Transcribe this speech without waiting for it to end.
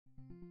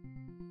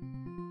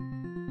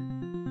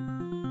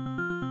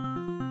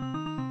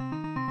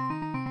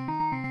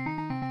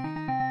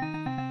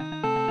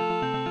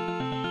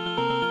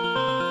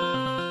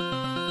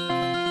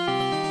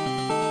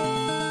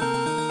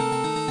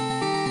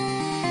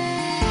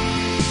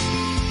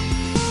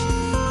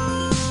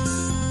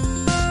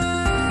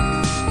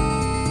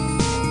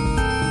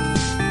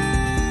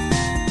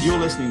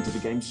listening to the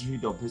Games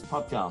Industry Biz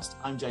podcast.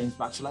 I'm James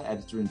Batchelor,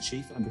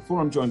 Editor-in-Chief, and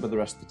before I'm joined by the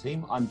rest of the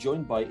team, I'm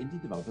joined by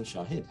indie developer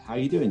Shahid. How are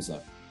you doing,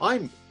 sir?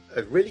 I'm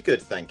really good,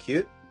 thank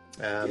you.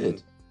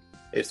 Good.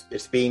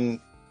 It's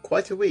been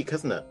quite a week,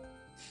 hasn't it?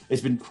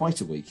 It's been quite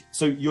a week.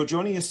 So you're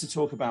joining us to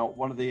talk about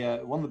one of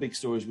the big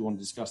stories we want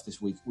to discuss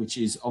this week, which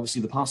is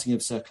obviously the passing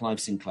of Sir Clive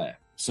Sinclair.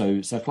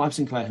 So Sir Clive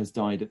Sinclair has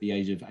died at the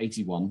age of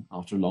 81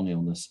 after a long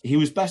illness. He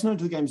was best known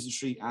to the games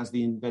industry as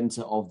the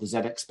inventor of the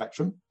ZX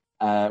Spectrum,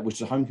 which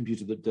is a home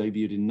computer that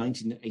debuted in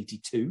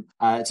 1982.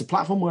 It's a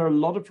platform where a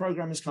lot of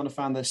programmers kind of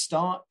found their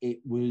start. It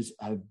was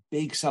a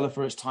big seller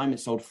for its time. It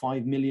sold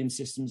 5 million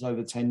systems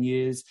over 10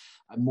 years,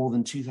 more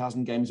than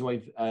 2,000 games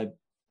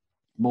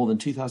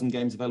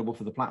available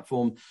for the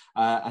platform.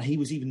 And he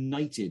was even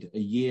knighted a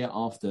year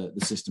after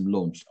the system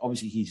launched.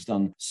 Obviously, he's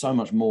done so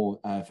much more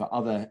for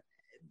other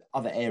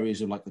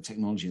areas of like the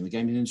technology and the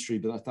gaming industry,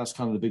 but that's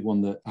kind of the big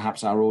one that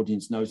perhaps our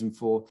audience knows him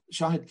for.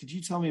 Shahid, could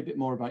you tell me a bit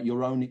more about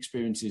your own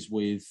experiences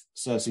with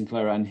Sir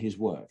Sinclair and his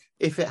work?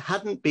 If it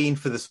hadn't been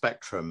for the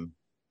Spectrum,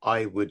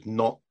 I would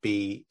not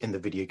be in the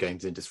video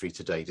games industry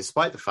today,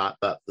 despite the fact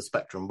that the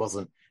Spectrum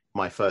wasn't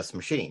my first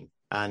machine.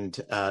 And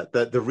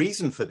the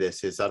reason for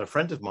this is that a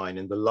friend of mine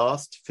in the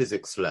last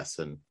physics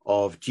lesson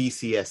of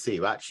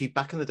GCSE, actually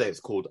back in the day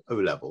it's called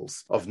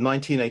O-levels, of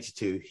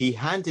 1982, he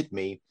handed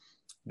me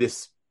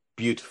this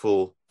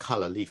beautiful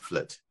color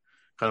leaflet,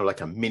 kind of like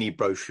a mini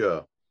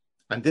brochure.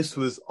 And this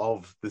was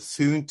of the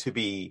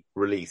soon-to-be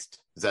released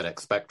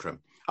ZX Spectrum.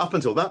 Up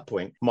until that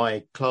point,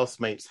 my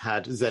classmates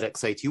had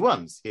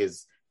ZX81s,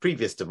 his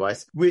previous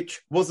device,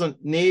 which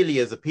wasn't nearly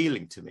as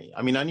appealing to me.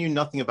 I mean, I knew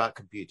nothing about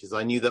computers.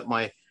 I knew that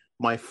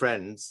my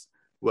friends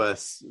were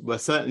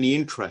certainly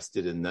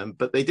interested in them,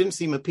 but they didn't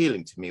seem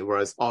appealing to me,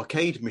 whereas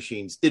arcade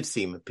machines did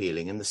seem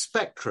appealing. And the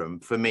Spectrum,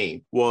 for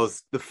me,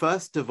 was the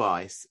first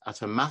device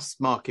at a mass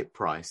market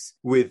price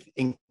with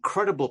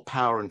incredible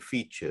power and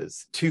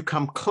features to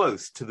come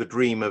close to the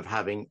dream of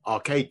having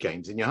arcade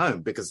games in your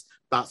home, because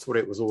that's what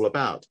it was all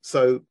about.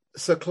 So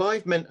Sir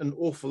Clive meant an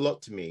awful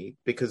lot to me,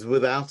 because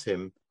without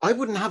him, I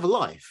wouldn't have a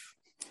life.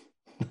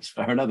 That's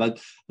fair enough.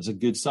 That's a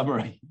good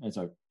summary.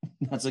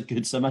 That's a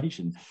good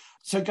summation.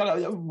 So,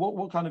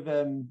 what kind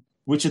of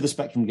which of the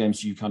Spectrum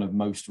games do you kind of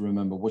most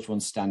remember? Which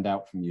ones stand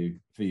out for you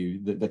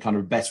that kind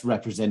of best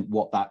represent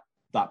what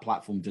that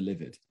platform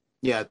delivered?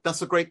 Yeah,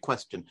 that's a great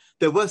question.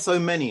 There were so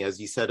many,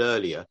 as you said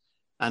earlier,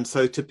 and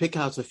so to pick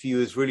out a few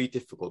is really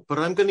difficult. But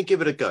I'm going to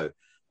give it a go.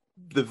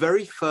 The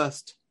very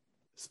first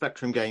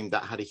Spectrum game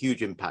that had a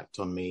huge impact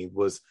on me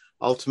was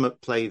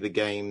Ultimate Play the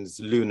Game's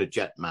Lunar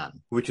Jetman,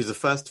 which is the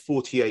first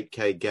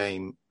 48K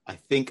game, I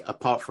think,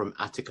 apart from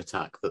Attic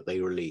Attack, that they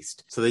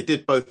released. So they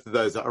did both of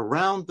those at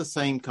around the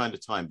same kind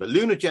of time. But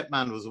Lunar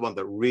Jetman was the one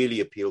that really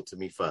appealed to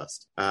me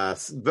first.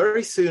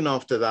 Very soon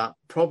after that,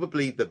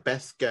 probably the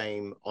best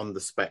game on the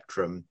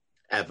Spectrum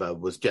ever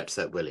was Jet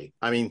Set Willy.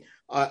 I mean,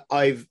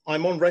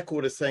 I'm on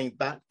record as saying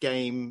that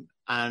game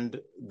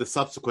and the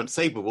subsequent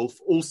Saberwolf,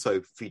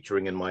 also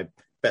featuring in my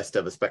best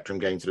ever Spectrum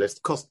games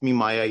list, cost me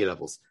my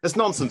A-levels. That's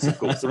nonsense, of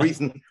course. The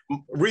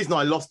reason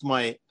I lost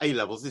my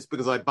A-levels is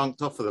because I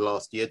bunked off for the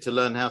last year to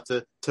learn how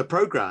to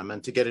program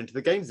and to get into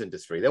the games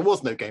industry. There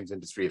was no games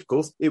industry, of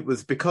course. It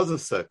was because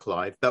of Sir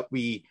Clive that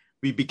we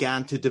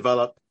began to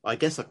develop, I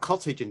guess, a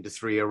cottage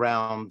industry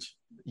around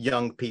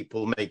young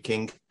people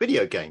making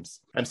video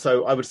games. And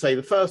so I would say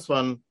the first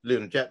one,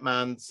 Lunar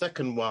Jetman,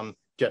 second one,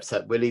 Jet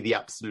Set Willy, the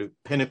absolute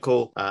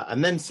pinnacle,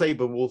 and then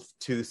Saberwolf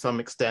to some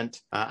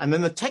extent, and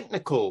then the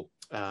technical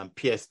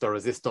pièce de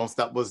résistance,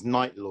 that was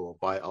Night Law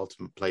by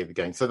Ultimate Play the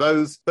Game. So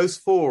those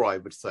four, I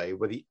would say,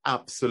 were the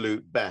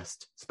absolute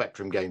best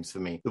Spectrum games for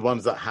me, the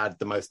ones that had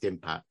the most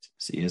impact.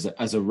 See,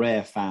 as a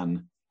rare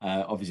fan,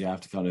 obviously I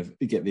have to kind of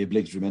get the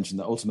obligatory mention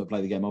that Ultimate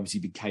Play the Game obviously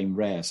became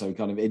rare. So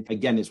kind of,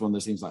 again, it's one of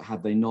those things like,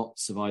 had they not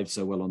survived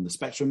so well on the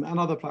Spectrum and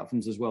other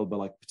platforms as well, but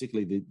like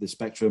particularly the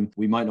Spectrum,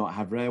 we might not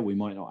have Rare, we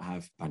might not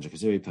have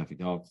Banjo-Kazooie,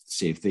 Perfect Dark,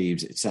 Sea of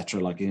Thieves,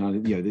 etc. Like,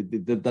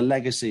 the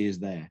legacy is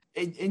there.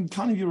 In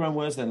kind of your own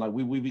words then, like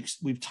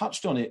we've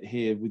touched on it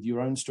here with your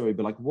own story,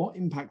 but like what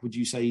impact would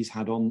you say he's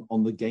had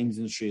on the games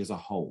industry as a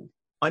whole?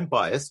 I'm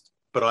biased,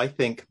 but I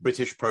think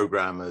British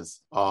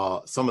programmers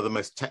are some of the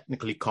most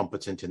technically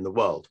competent in the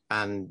world.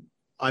 And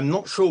I'm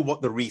not sure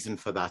what the reason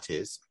for that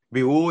is.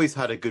 We've always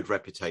had a good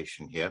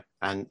reputation here.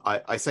 And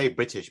I say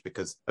British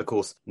because, of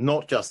course,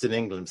 not just in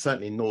England,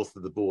 certainly north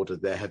of the border,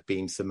 there have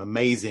been some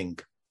amazing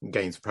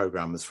games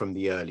programmers from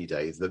the early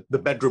days, the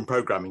bedroom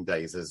programming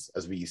days,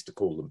 as we used to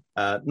call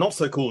them. Not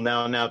so cool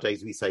now.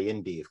 Nowadays, we say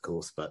indie, of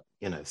course, but,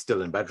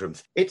 still in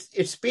bedrooms.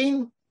 It's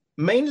been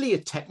mainly a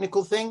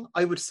technical thing,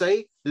 I would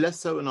say, less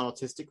so an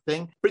artistic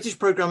thing. British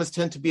programmers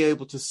tend to be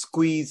able to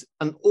squeeze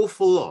an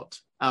awful lot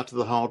out of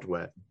the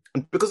hardware.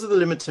 And because of the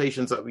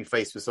limitations that we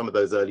faced with some of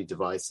those early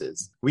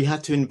devices, we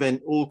had to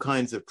invent all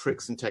kinds of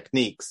tricks and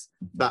techniques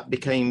that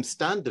became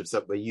standards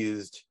that were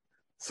used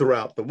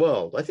throughout the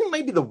world. I think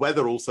maybe the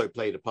weather also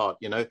played a part,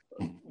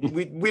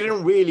 We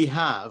didn't really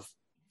have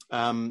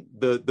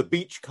the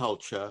beach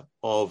culture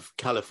of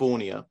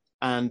California.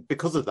 And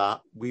because of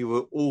that, we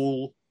were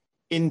all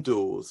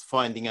indoors,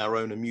 finding our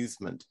own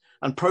amusement.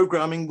 And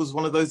programming was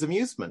one of those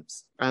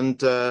amusements.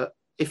 And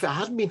if it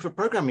hadn't been for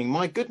programming,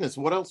 my goodness,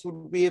 what else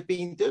would we have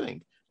been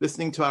doing?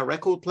 Listening to our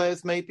record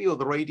players maybe, or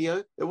the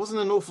radio? There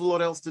wasn't an awful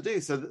lot else to do.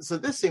 So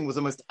this thing was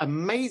the most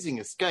amazing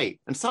escape.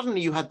 And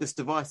suddenly you had this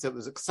device that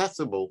was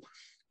accessible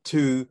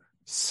to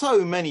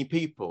so many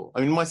people.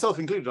 I mean, myself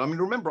included. I mean,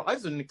 remember, I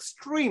was an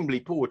extremely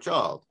poor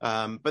child,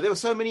 but there were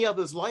so many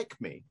others like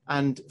me.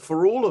 And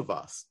for all of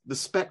us, the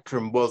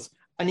Spectrum was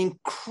an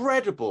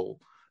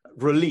incredible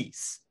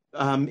release.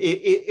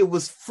 It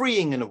was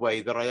freeing in a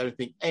way that I don't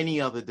think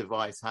any other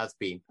device has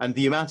been. And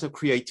the amount of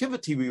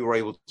creativity we were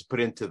able to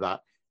put into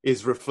that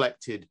is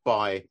reflected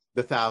by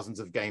the thousands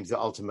of games that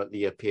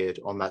ultimately appeared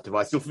on that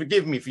device. You'll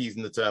forgive me for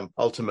using the term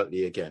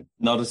ultimately again.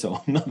 Not at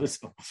all, not at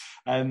all.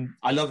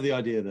 I love the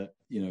idea that,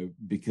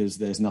 because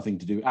there's nothing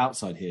to do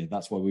outside here,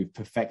 that's why we've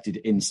perfected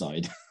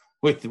inside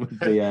with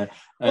the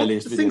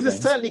earliest video things games.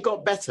 have certainly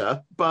got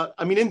better, but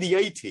I mean, in the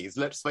 80s,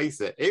 let's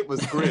face it, it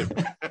was grim.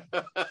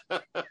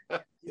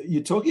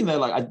 You're talking there,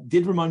 like, I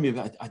did remind me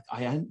of,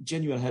 I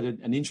genuinely had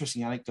an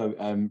interesting anecdote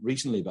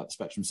recently about the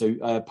Spectrum. So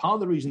part of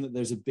the reason that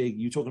there's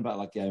you're talking about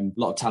like a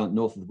lot of talent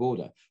north of the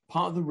border,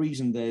 part of the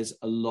reason there's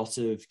a lot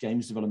of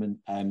games development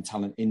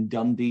talent in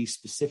Dundee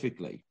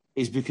specifically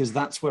is because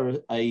that's where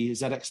a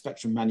ZX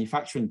Spectrum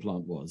manufacturing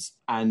plant was.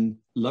 And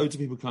loads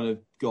of people kind of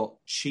got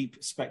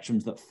cheap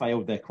Spectrums that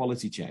failed their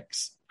quality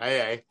checks.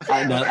 Hey.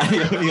 And,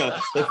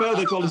 they failed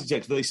their quality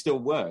checks, but they still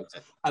worked.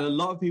 And a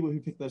lot of people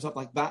who picked those up,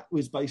 like that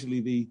was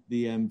basically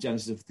the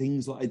genesis of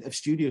things like of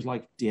studios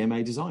like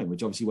DMA Design,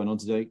 which obviously went on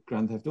to do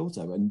Grand Theft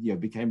Auto and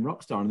became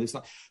Rockstar and this.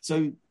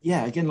 So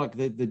yeah, again, like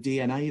the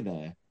DNA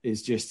there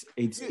is just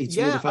it's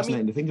really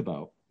fascinating to think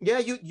about. Yeah,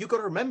 you got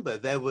to remember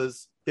there were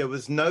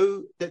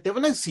no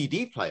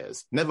CD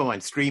players, never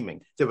mind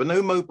streaming. There were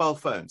no mobile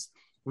phones.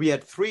 We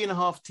had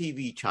 3.5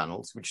 TV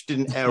channels, which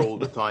didn't air all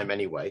the time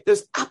anyway.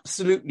 There's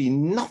absolutely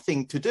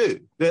nothing to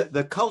do.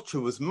 The culture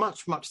was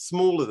much, much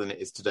smaller than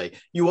it is today.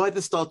 You either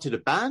started a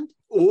band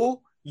or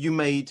you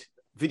made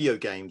video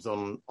games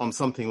on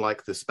something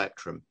like the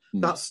Spectrum.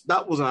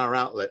 That was our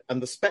outlet.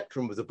 And the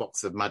Spectrum was a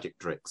box of magic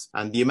tricks.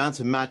 And the amount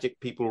of magic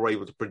people were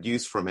able to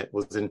produce from it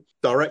was in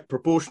direct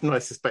proportion, I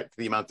suspect, to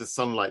the amount of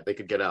sunlight they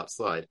could get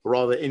outside,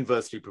 rather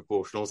inversely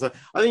proportional. So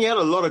I think you had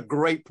a lot of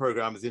great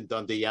programmers in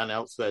Dundee and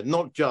elsewhere,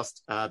 not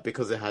just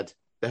because they had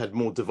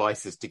more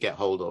devices to get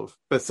hold of.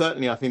 But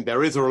certainly I think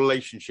there is a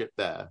relationship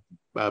there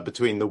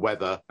between the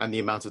weather and the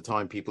amount of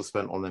time people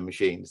spent on their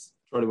machines.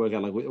 Trying to work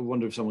out, like, I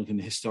wonder if someone can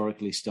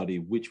historically study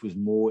which was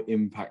more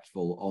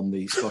impactful on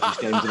the Scottish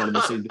game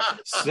development scene,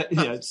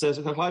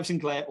 Sir Clive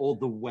Sinclair or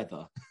the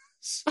weather.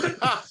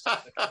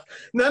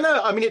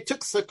 No. I mean, it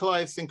took Sir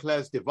Clive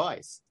Sinclair's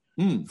device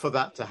for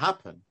that to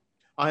happen.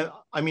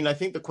 I mean, I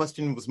think the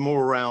question was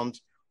more around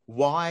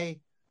why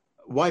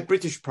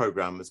British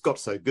programmers got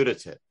so good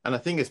at it. And I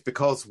think it's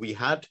because we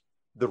had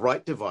the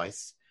right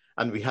device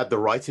and we had the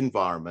right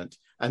environment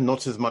and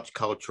not as much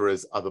culture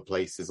as other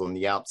places on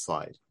the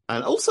outside.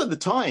 And also the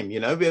time,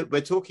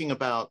 we're talking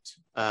about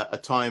a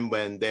time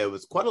when there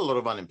was quite a lot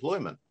of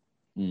unemployment.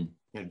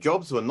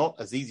 Jobs were not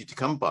as easy to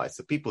come by,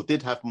 so people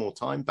did have more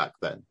time back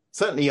then.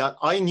 Certainly,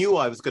 I knew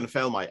I was going to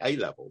fail my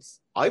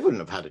A-levels. I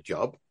wouldn't have had a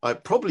job. I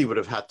probably would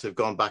have had to have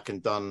gone back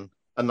and done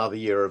another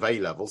year of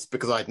A-levels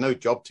because I had no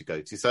job to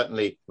go to.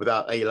 Certainly,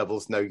 without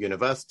A-levels, no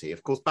university.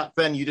 Of course, back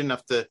then, you didn't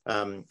have to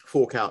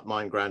fork out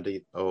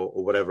 $9,000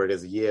 or whatever it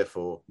is a year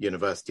for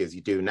university as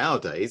you do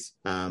nowadays.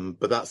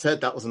 But that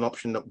said, that was an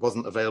option that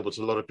wasn't available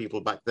to a lot of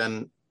people back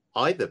then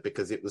either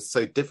because it was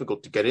so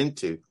difficult to get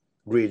into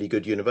really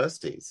good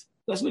universities.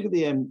 Let's look at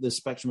the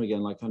Spectrum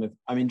again. Like, kind of,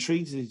 I'm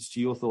intrigued as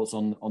to your thoughts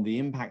on the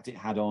impact it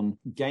had on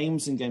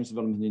games and games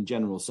development in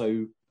general.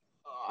 So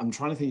I'm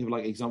trying to think of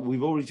like example.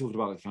 We've already talked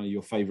about like kind of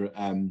your favorite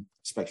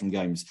Spectrum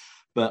games,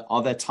 but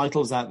are there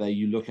titles out there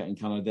you look at and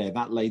kind of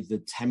that laid the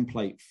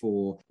template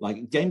for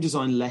like game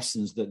design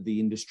lessons that the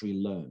industry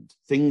learned,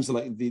 things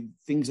like the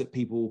things that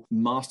people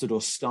mastered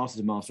or started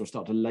to master or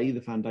start to lay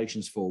the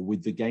foundations for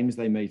with the games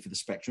they made for the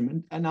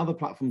Spectrum and other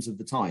platforms of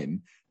the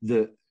time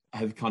that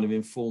have kind of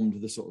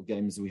informed the sort of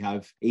games that we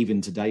have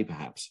even today,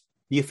 perhaps?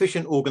 The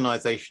efficient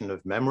organization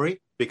of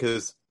memory,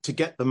 because to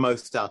get the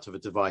most out of a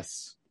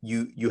device,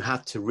 you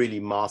had to really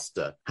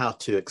master how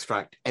to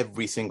extract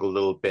every single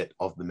little bit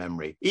of the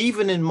memory.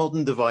 Even in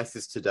modern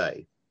devices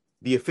today,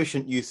 the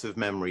efficient use of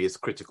memory is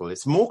critical.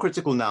 It's more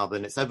critical now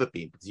than it's ever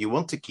been because you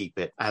want to keep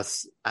it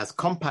as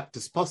compact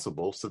as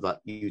possible so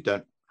that you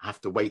don't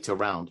have to wait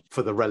around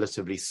for the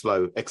relatively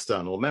slow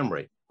external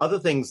memory. Other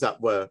things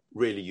that were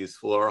really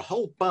useful are a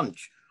whole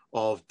bunch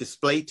of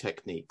display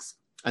techniques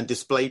and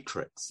display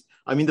tricks.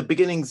 I mean, the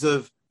beginnings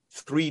of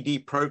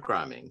 3D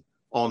programming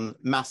on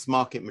mass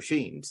market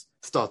machines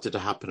started to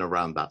happen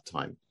around that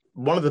time.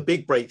 one of the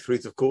big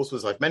breakthroughs, of course,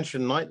 was I've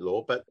mentioned Night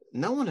Law, but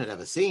no one had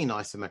ever seen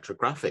isometric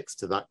graphics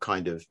to that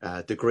kind of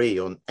degree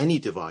on any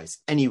device,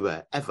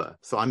 anywhere, ever.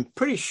 So I'm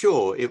pretty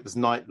sure it was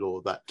Night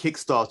Law that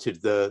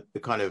kickstarted the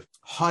kind of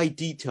high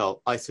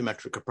detail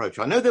isometric approach.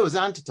 I know there was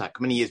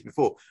Ant-Attack many years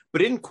before,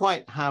 but it didn't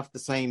quite have the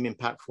same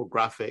impactful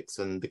graphics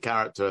and the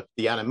character,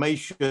 the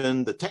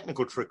animation, the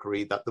technical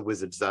trickery that the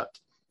wizards at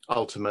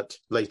Ultimate,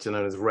 later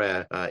known as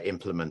Rare,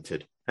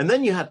 implemented. And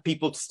then you had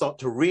people start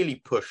to really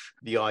push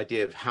the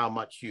idea of how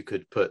much you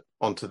could put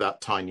onto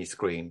that tiny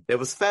screen. There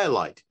was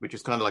Fairlight, which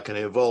is kind of like an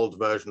evolved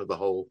version of the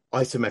whole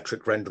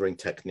isometric rendering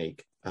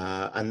technique.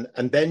 And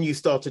then you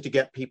started to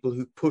get people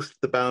who pushed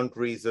the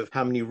boundaries of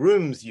how many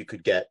rooms you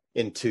could get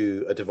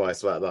into a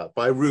device like that.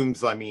 By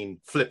rooms, I mean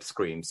flip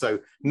screen. So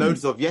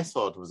Nodes of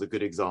Yesod was a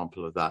good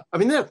example of that. I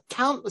mean, there are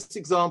countless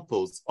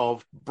examples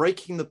of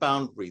breaking the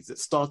boundaries that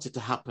started to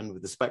happen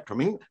with the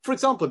Spectrum. I mean, for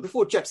example,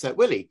 before Jet Set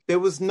Willy, there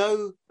was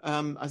no...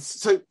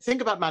 so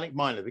think about Manic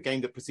Miner, the game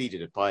that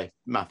preceded it by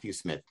Matthew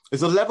Smith.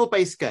 It's a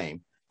level-based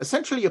game,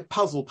 essentially a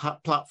puzzle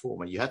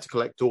platformer. You had to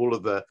collect all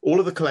of the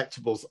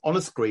collectibles on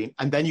a screen,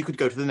 and then you could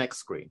go to the next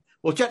screen.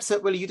 Well, Jet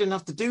Set Willy, you didn't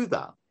have to do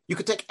that. You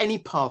could take any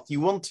path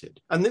you wanted.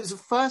 And it was the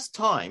first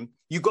time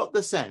you got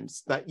the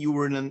sense that you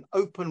were in an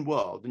open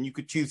world and you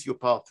could choose your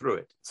path through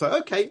it. So,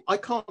 okay, I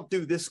can't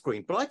do this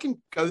screen, but I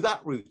can go that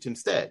route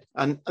instead.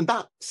 And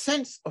that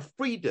sense of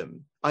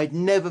freedom I'd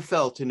never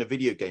felt in a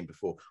video game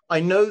before. I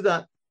know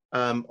that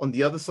on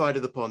the other side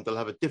of the pond, they'll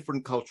have a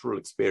different cultural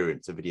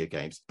experience of video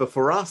games. But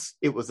for us,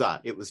 it was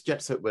that. It was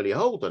Jet Set Willy.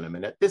 Hold on a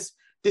minute. This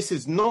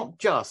is not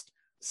just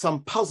some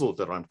puzzle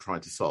that I'm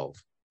trying to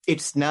solve.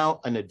 It's now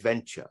an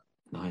adventure.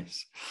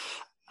 Nice.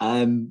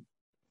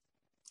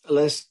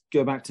 Let's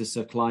go back to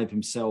Sir Clive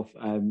himself.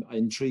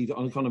 Intrigued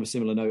on kind of a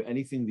similar note,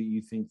 anything that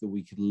you think that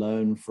we could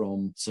learn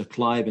from Sir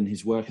Clive and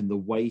his work and the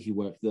way he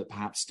worked that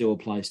perhaps still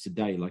applies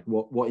today? Like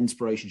what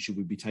inspiration should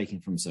we be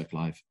taking from Sir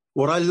Clive?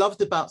 What I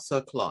loved about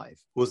Sir Clive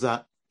was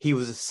that he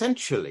was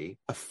essentially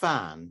a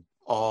fan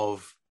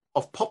of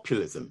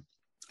populism.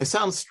 It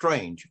sounds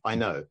strange, I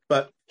know,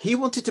 but he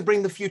wanted to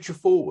bring the future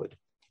forward.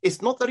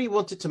 It's not that he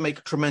wanted to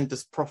make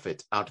tremendous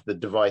profit out of the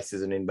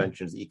devices and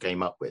inventions that he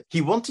came up with.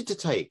 He wanted to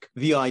take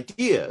the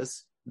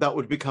ideas that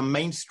would become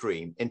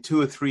mainstream in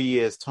 2 or 3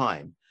 years'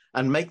 time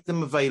and make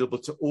them available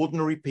to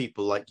ordinary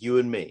people like you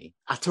and me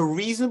at a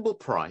reasonable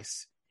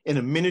price in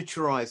a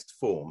miniaturized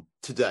form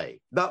today.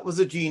 That was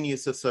a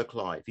genius of Sir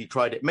Clive. He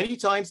tried it many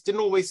times,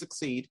 didn't always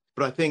succeed,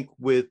 but I think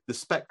with the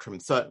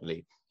Spectrum,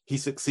 certainly, he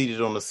succeeded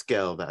on a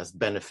scale that has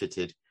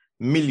benefited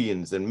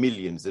millions and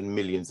millions and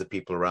millions of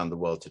people around the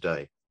world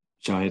today.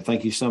 Jai,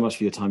 thank you so much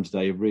for your time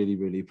today. I really,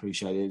 really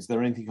appreciate it. Is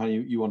there anything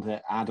you want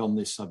to add on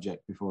this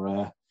subject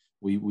before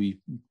we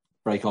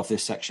break off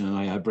this section and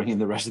I bring in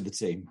the rest of the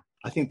team?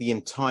 I think the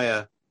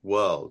entire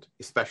world,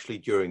 especially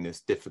during this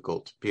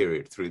difficult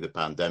period through the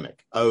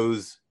pandemic,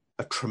 owes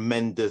a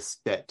tremendous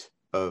debt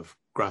of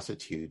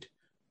gratitude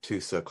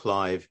to Sir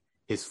Clive,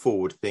 his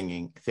forward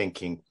thinking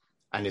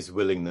and his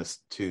willingness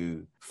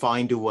to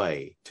find a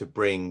way to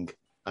bring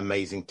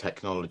amazing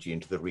technology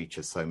into the reach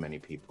of so many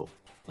people.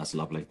 That's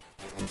lovely.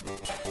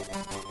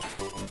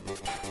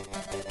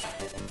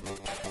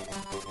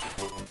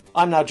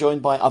 I'm now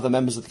joined by other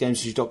members of the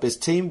GameStudio.biz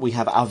team. We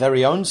have our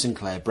very own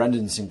Sinclair,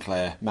 Brendan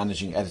Sinclair,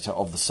 managing editor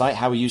of the site.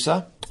 How are you,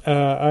 sir?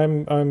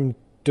 I'm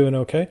doing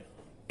okay,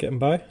 getting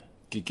by.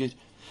 Good.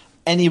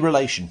 Any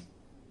relation?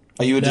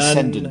 Are you a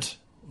descendant?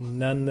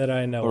 None that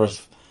I know or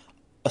of.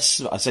 I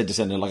say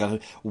descendant, like a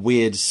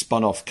weird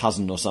spun-off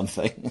cousin or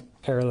something.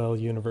 Parallel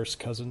universe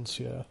cousins,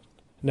 yeah.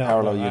 No,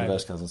 Parallel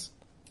universe cousins.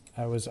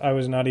 I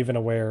was not even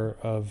aware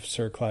of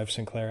Sir Clive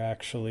Sinclair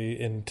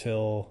actually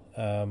until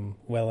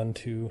well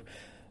into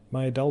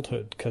my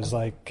adulthood, because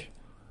like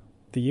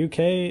the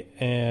UK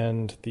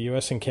and the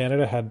US and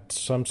Canada had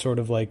some sort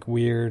of like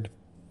weird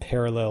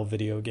parallel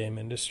video game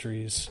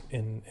industries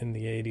in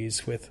the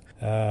 80s, with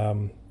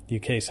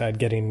UK side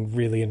getting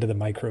really into the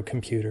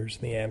microcomputers,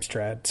 the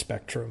Amstrad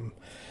Spectrum,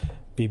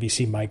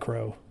 BBC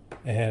Micro,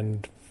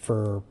 and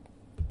for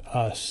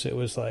us it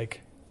was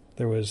like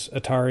there was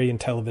Atari and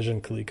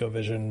Television,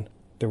 ColecoVision.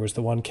 There was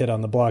the one kid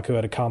on the block who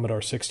had a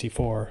Commodore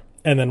 64.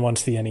 And then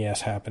once the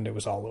NES happened, it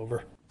was all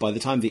over. By the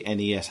time the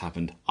NES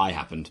happened, I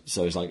happened.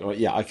 So it's like,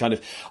 yeah,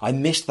 I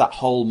missed that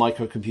whole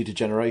microcomputer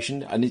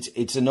generation. And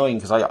it's annoying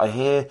because I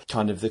hear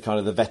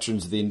the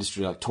veterans of the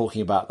industry like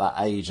talking about that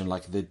age and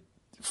like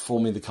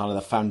forming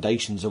the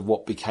foundations of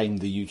what became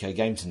the UK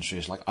games industry.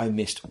 It's like, I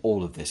missed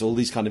all of this, all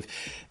these kind of,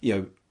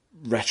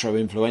 retro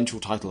influential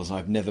titles, and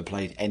I've never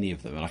played any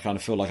of them, and I kind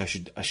of feel like I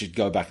should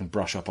go back and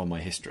brush up on my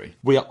history.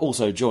 We are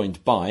also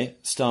joined by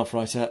staff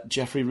writer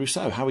Jeffrey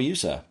Rousseau. How are you,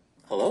 sir?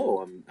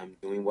 Hello, I'm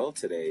doing well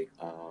today.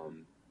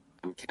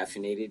 I'm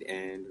caffeinated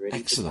and ready.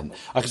 Excellent.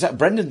 I can say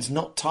Brendan's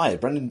not tired.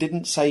 Brendan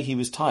didn't say he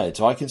was tired,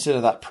 so I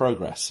consider that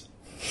progress.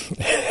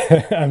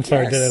 I'm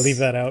sorry, yes. Did I leave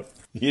that out?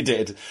 You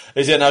did.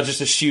 Is it now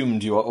just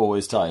assumed you are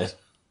always tired?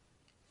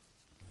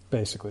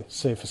 Basically,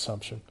 safe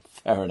assumption.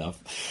 Fair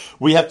enough.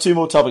 We have two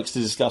more topics to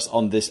discuss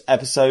on this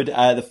episode.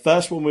 The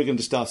first one we're going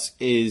to discuss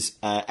is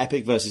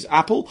Epic versus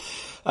Apple.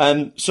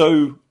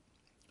 So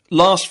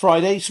last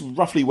Friday, so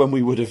roughly when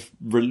we would have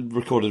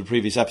recorded a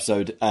previous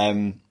episode,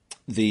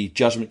 the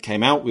judgment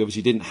came out. We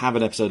obviously didn't have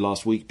an episode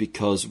last week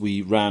because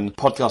we ran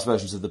podcast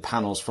versions of the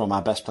panels from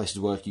our Best Places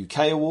to Work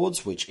UK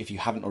awards, which if you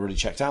haven't already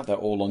checked out, they're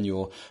all on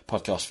your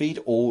podcast feed,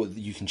 or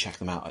you can check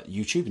them out at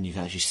YouTube and you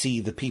can actually see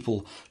the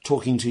people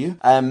talking to you.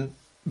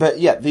 But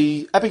yeah,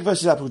 the Epic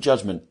versus Apple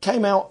judgment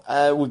came out.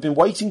 We've been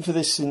waiting for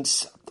this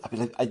since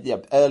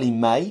early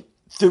May.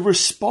 The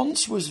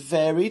response was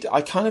varied.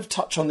 I kind of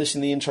touched on this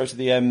in the intro to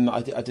the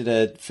I did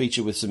a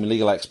feature with some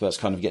legal experts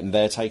kind of getting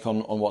their take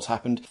on what's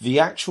happened.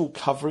 The actual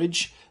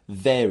coverage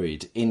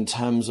varied in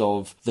terms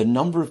of the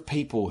number of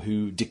people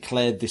who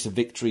declared this a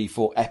victory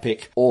for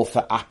Epic or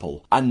for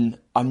Apple. And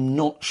I'm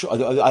not sure.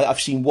 I've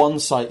seen one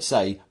site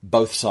say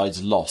both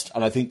sides lost,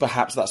 and I think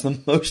perhaps that's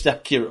the most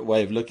accurate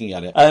way of looking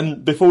at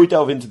it. Before we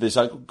delve into this,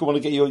 I want to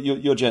get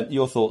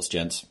your thoughts,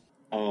 gents.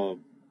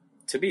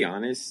 To be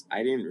honest,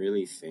 I didn't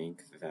really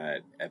think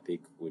that Epic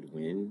would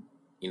win.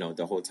 You know,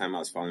 the whole time I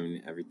was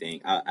following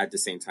everything. At the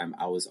same time,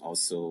 I was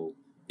also...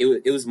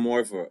 It was more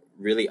of a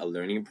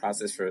learning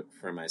process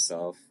for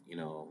myself, you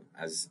know,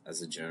 as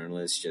a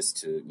journalist,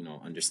 just to, you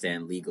know,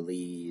 understand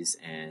legalese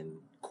and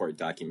court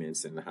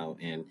documents and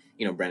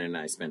you know, Brandon and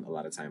I spent a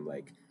lot of time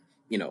like,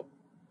 you know,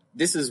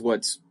 this is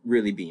what's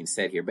really being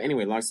said here. But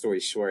anyway, long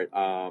story short,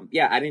 I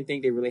didn't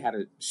think they really had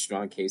a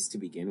strong case to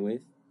begin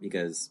with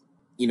because,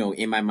 you know,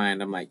 in my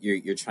mind, I'm like,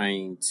 you're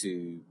trying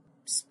to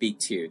speak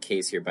to your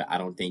case here, but I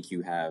don't think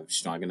you have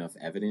strong enough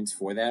evidence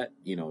for that,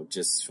 you know,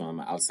 just from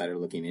an outsider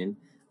looking in.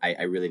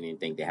 I really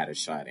didn't think they had a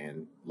shot,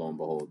 and lo and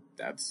behold,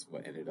 that's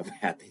what ended up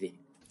happening.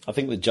 I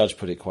think the judge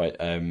put it quite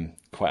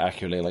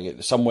accurately,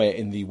 like somewhere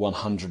in the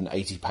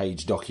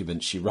 180-page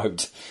document she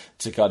wrote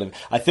to kind of.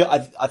 I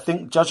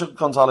think Judge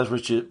Gonzalez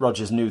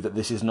Rogers knew that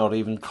this is not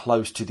even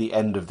close to the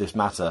end of this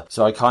matter,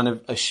 so I kind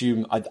of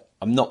assume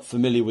I'm not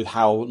familiar with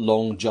how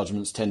long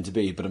judgments tend to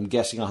be, but I'm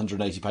guessing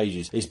 180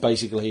 pages is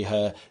basically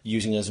her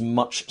using as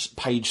much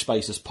page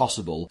space as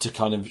possible to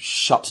kind of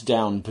shut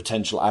down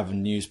potential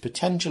avenues,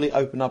 potentially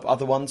open up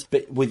other ones.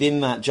 But within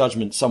that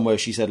judgment, somewhere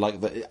she said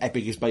like that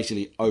Epic is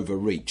basically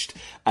overreached.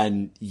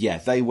 And yeah,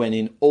 they went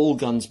in all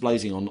guns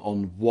blazing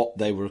on what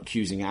they were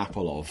accusing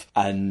Apple of.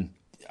 And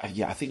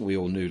yeah, I think we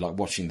all knew, like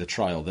watching the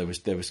trial, there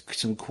was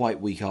some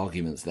quite weak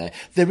arguments there.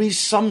 There is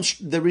some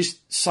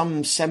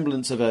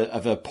semblance of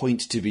a point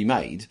to be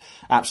made,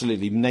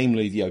 absolutely.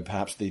 Namely, you know,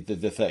 perhaps the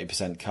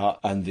 30% cut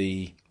and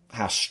the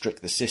how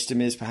strict the system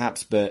is,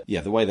 perhaps. But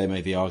yeah, the way they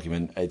made the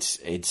argument,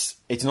 it's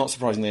not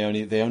surprising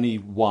they only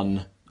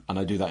won, and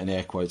I do that in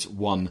air quotes,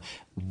 one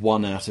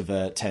out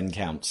of 10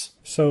 counts.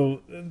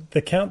 So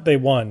the count they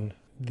won.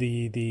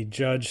 The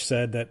judge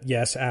said that,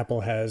 yes,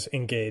 Apple has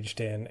engaged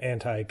in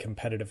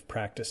anti-competitive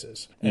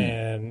practices.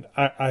 And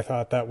I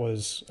thought that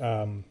was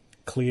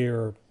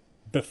clear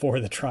before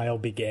the trial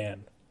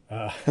began.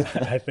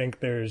 I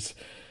think there's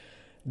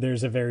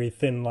a very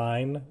thin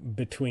line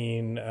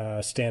between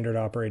standard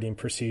operating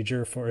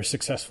procedure for a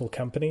successful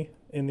company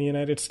in the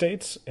United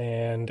States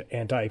and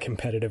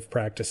anti-competitive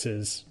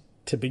practices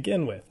to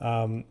begin with.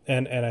 And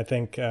I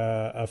think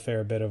a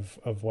fair bit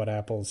of what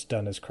Apple's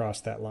done has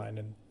crossed that line.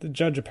 And the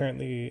judge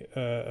apparently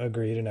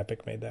agreed, and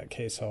Epic made that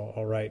case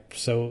all right.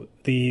 So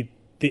the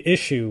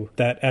issue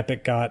that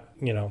Epic got,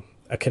 you know,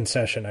 a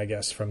concession, I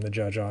guess, from the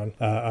judge on,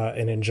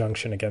 an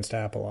injunction against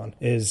Apple on,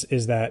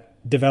 is that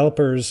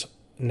developers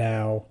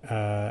now,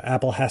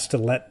 Apple has to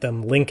let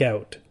them link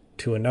out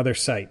to another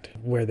site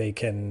where they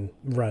can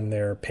run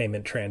their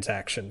payment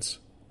transactions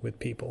with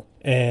people.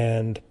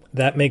 And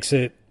that makes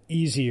it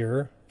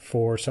easier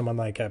for someone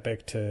like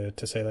Epic to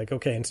say, like,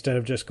 okay, instead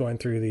of just going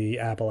through the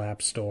Apple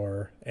App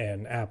Store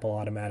and Apple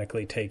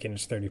automatically taking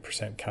its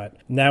 30% cut,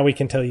 now we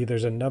can tell you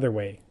there's another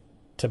way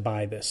to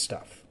buy this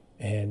stuff.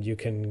 And you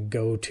can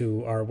go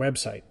to our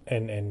website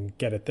and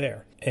get it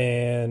there.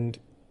 And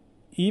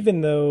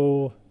even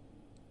though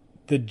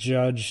the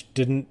judge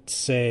didn't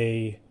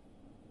say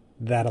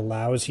that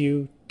allows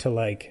you to,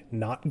 like,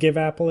 not give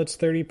Apple its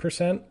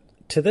 30%,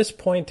 to this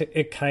point,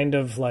 it kind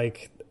of,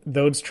 like,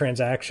 those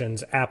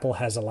transactions Apple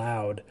has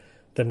allowed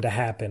them to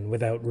happen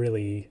without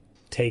really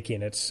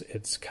taking its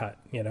cut,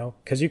 you know?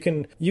 Because you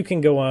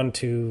can go on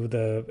to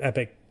the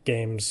Epic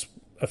Games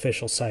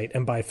official site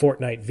and buy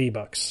Fortnite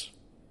V-Bucks,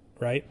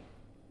 right?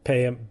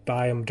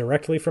 Buy them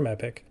directly from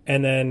Epic,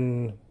 and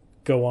then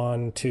go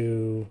on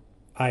to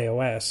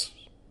iOS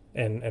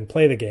and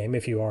play the game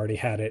if you already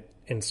had it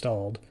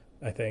installed,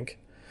 I think.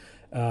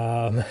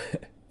 And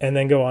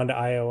then go on to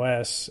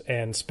iOS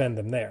and spend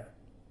them there.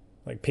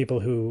 Like people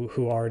who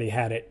already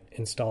had it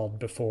installed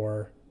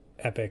before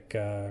Epic,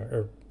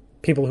 or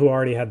people who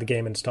already had the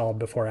game installed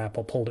before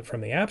Apple pulled it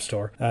from the App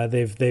Store,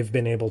 they've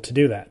been able to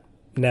do that.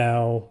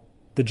 Now,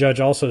 the judge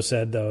also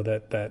said, though,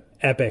 that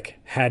Epic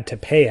had to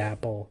pay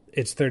Apple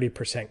its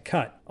 30%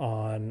 cut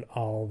on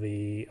all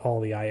the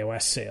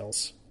iOS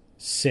sales.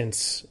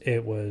 since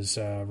it was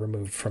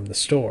removed from the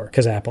store,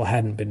 because Apple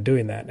hadn't been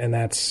doing that. And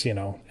that's,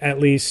 at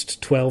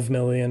least 12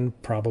 million,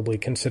 probably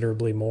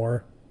considerably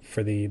more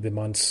for the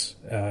months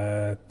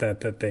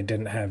that they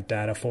didn't have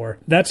data for.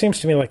 That seems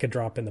to me like a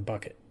drop in the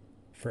bucket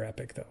for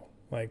Epic, though.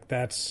 Like,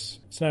 it's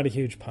not a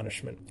huge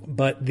punishment.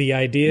 But the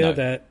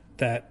idea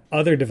that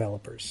other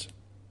developers,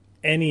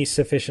 any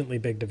sufficiently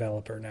big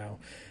developer now,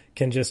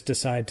 can just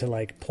decide to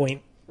like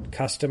point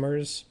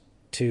customers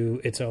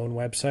to its own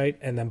website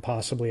and then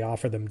possibly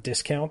offer them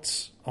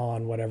discounts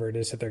on whatever it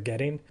is that they're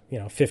getting,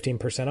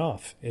 15%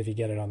 off if you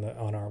get it on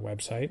our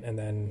website. And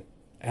then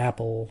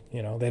Apple,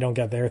 they don't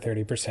get their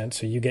 30%,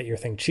 so you get your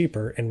thing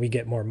cheaper and we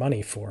get more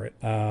money for it.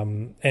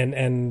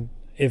 And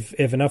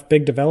if enough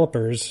big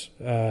developers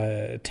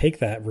take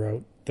that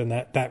route, then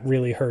that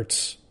really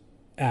hurts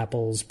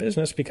Apple's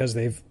business, because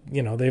they've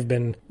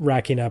been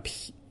racking up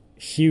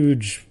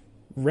huge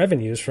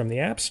revenues from the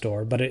App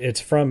Store, but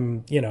it's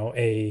from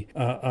a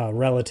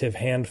relative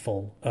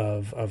handful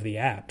of the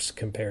apps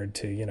compared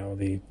to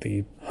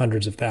the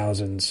hundreds of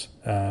thousands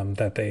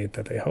that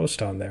they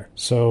host on there.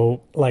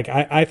 So like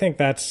I think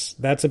that's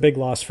a big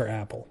loss for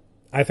Apple.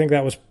 I think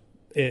that was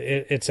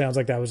it sounds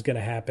like that was going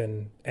to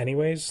happen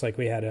anyways. Like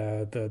we had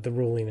the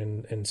ruling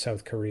in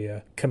South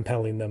Korea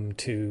compelling them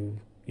to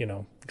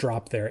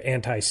drop their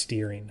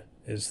anti-steering,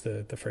 is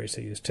the phrase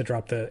they use, to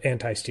drop the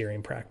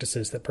anti-steering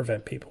practices that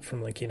prevent people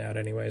from linking out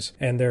anyways.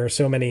 And there are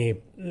so many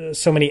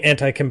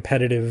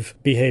anti-competitive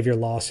behavior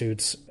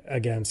lawsuits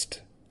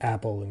against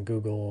Apple and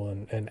Google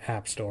and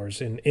app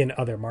stores in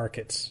other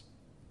markets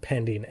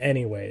pending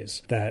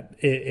anyways, that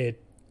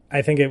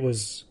I think it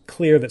was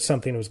clear that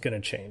something was going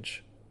to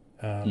change.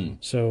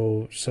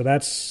 So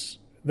that's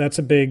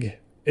a big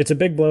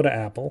blow to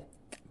Apple,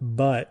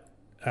 but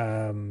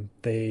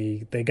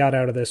they got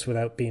out of this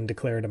without being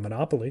declared a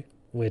monopoly,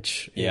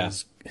 which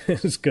is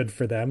good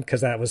for them,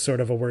 because that was sort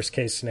of a worst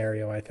case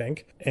scenario, I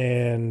think.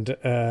 And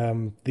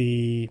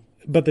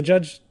but the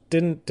judge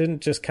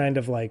didn't just kind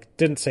of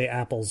didn't say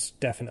Apple's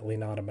definitely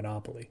not a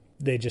monopoly.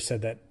 They just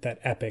said that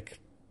Epic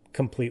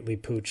completely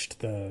pooched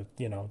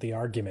the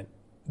argument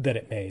that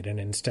it made, and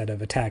instead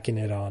of attacking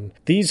it on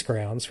these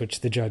grounds,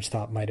 which the judge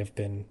thought might have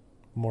been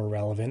more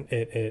relevant,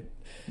 it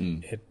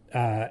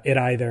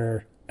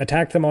either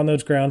attacked them on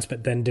those grounds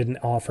but then didn't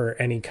offer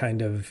any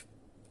kind of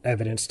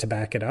evidence to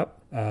back it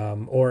up,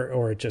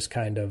 or it just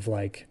kind of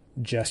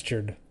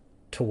gestured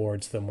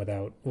towards them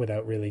without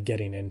really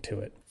getting into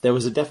it. There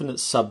was a definite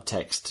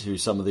subtext to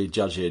some of the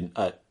judging.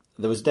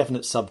 There was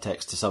definite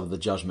subtext to some of the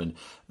judgment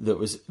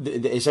that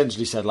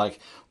essentially said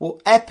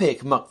well,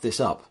 Epic mucked this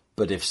up,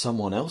 but if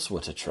someone else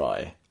were to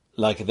try,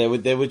 there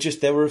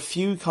were a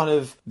few kind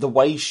of the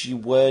way she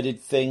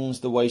worded things,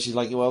 the way she's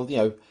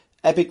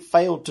Epic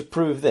failed to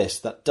prove this.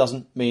 That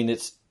doesn't mean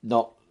it's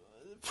not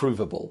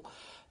provable.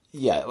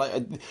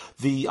 Yeah,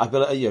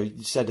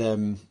 you said,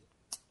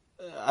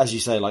 as you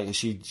say,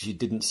 she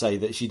didn't say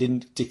that, she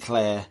didn't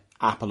declare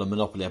Apple a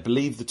monopoly. I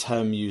believe the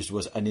term used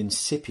was an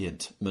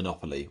incipient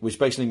monopoly, which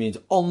basically means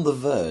on the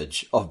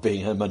verge of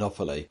being a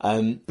monopoly.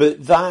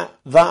 But that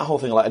whole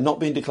thing, not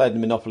being declared a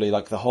monopoly,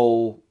 the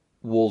whole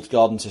walled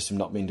garden system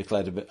not being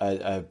declared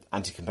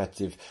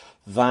anti-competitive,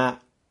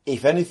 that,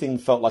 if anything,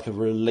 felt like a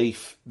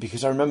relief,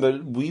 because I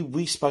remember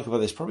we spoke about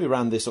this probably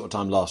around this sort of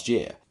time last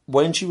year.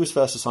 When she was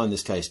first assigned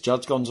this case,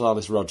 Judge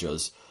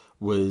Gonzalez-Rogers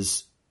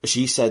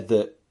she said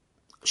that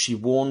she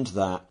warned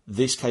that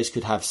this case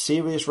could have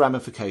serious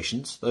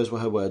ramifications, those were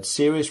her words,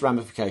 serious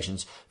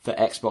ramifications for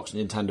Xbox,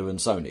 Nintendo and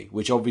Sony,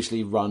 which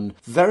obviously run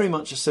very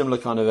much a similar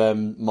kind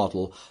of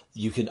model.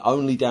 You can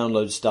only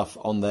download stuff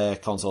on their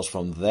consoles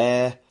from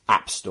their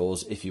app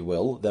stores, if you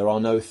will. There are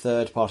no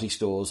third-party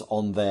stores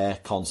on their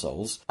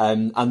consoles.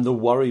 And the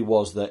worry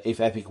was that if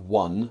Epic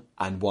won,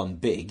 and won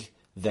big,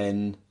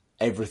 then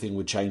everything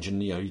would change,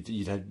 and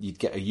you'd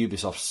get a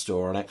Ubisoft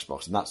store on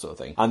Xbox and that sort of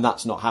thing. And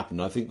that's not happened.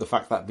 I think the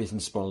fact that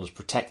business model is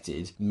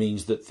protected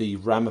means that the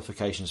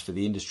ramifications for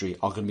the industry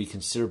are going to be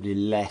considerably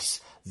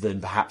less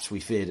than perhaps we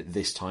feared at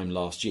this time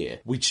last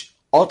year, which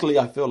oddly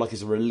I feel like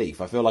is a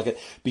relief. I feel like it,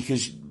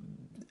 because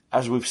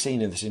as we've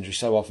seen in this industry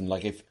so often,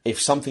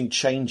 if something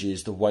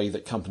changes the way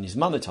that companies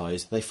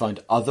monetize, they find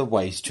other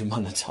ways to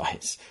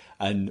monetize.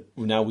 And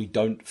now we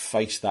don't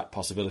face that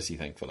possibility,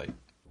 thankfully.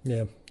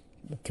 Yeah.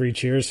 3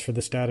 cheers for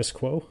the status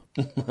quo.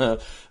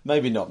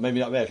 Maybe not.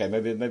 Okay,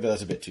 maybe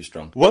that's a bit too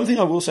strong. One thing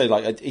I will say,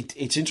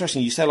 it's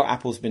interesting. You say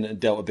Apple's been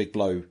dealt a big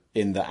blow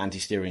in that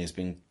anti-steering has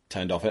been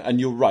turned off, and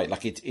you're right.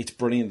 It's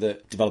brilliant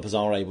that developers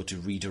are able to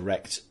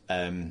redirect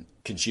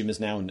consumers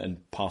now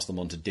and pass them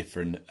on to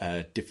different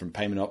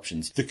payment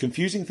options. The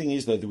confusing thing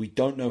is though that we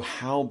don't know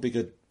how big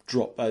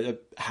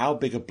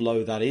a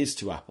blow that is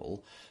to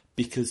Apple.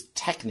 Because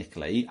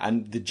technically,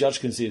 and the judge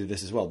considered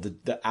this as well,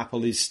 that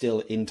Apple is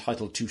still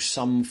entitled to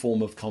some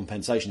form of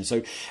compensation.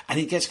 So, and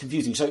it gets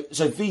confusing.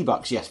 So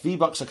V-Bucks, yes,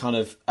 V-Bucks are kind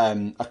of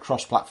a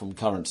cross-platform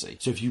currency.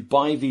 So if you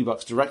buy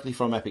V-Bucks directly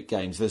from Epic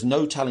Games, there's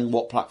no telling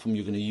what platform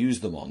you're going to use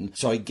them on.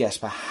 So I guess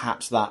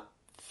perhaps that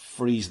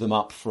frees them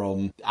up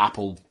from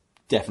Apple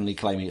definitely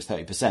claiming it's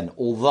 30%.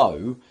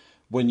 Although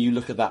when you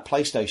look at that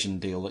PlayStation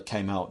deal that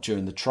came out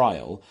during the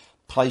trial,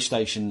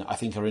 PlayStation, I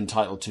think, are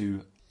entitled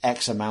to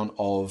X amount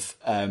of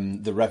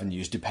the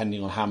revenues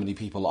depending on how many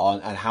people are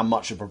and how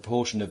much a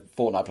proportion of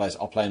Fortnite players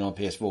are playing on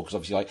PS4, because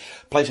obviously, like,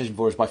 PlayStation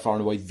 4 is by far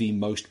and away the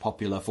most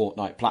popular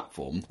Fortnite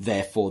platform.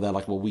 Therefore, they're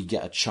like, well, we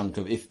get a chunk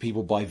of, if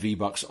people buy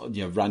V-Bucks,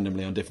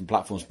 randomly on different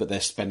platforms, but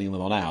they're spending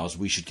them on ours,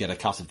 we should get a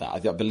cut of that. I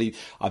believe,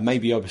 I may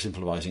be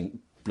oversimplifying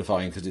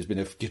because it's been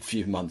a good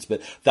few months,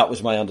 but that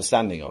was my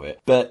understanding of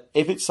it. But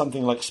if it's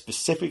something like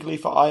specifically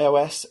for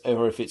iOS,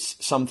 or if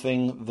it's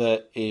something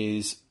that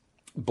is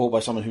bought by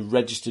someone who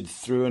registered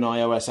through an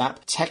iOS app,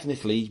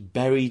 technically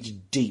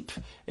buried deep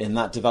in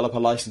that developer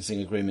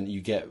licensing agreement you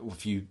get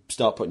if you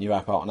start putting your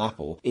app out on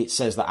Apple, it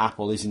says that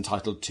Apple is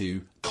entitled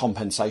to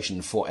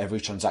compensation for every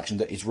transaction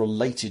that is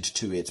related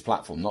to its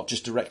platform, not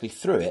just directly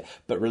through it,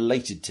 but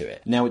related to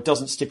it. Now, it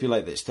doesn't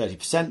stipulate that it's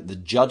 30%. The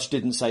judge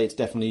didn't say it's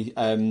definitely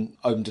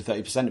open to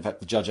 30%. In fact,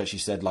 the judge actually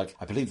said,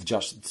 I believe the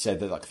judge said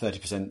that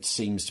 30%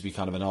 seems to be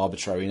kind of an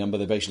arbitrary number.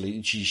 They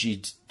basically,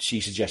 she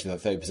suggested that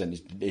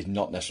 30% is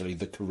not necessarily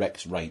the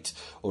correct rate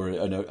or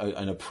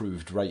an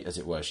approved rate, as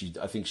it were.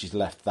 I think she's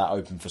left that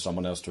open for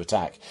someone else to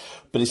attack.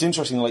 But it's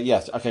interesting,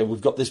 yes, okay,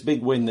 we've got this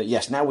big win that,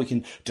 yes, now we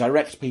can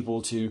direct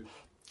people to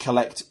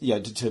collect,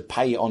 to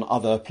pay on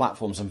other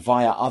platforms and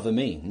via other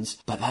means,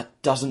 but that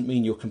doesn't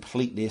mean you're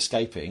completely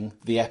escaping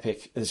the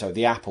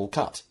Apple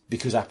cut,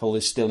 because Apple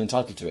is still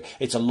entitled to it.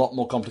 It's a lot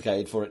more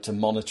complicated for it to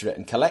monitor it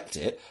and collect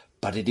it,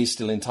 but it is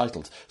still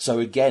entitled. So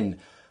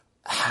again,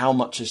 how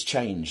much has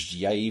changed?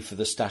 Yay for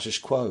the status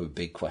quo?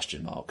 Big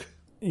question mark.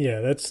 Yeah,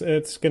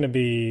 it's going to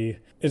be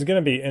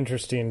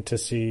interesting to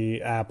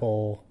see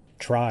Apple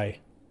try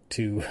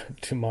to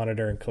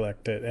monitor and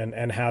collect it,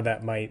 and how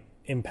that might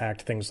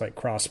impact things like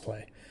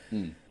crossplay.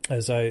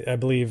 As I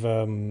believe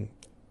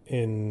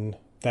in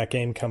that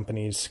game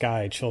company's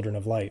Sky, Children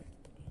of Light,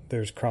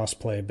 there's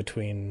crossplay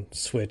between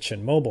Switch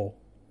and mobile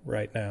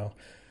right now.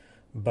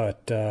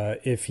 But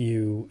if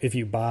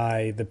you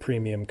buy the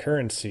premium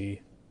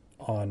currency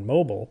on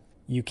mobile,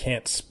 you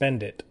can't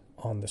spend it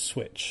on the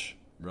Switch.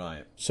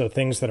 Right. So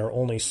things that are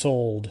only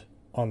sold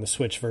on the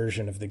Switch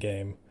version of the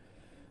game,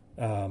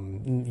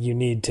 you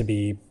need to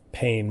be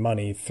paying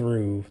money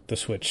through the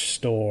Switch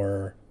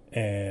store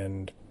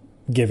and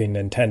giving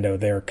Nintendo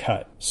their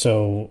cut.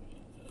 So,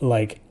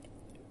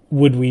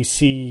 would we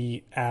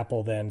see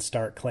Apple then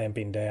start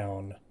clamping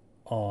down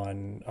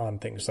on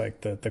things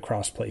like the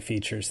crossplay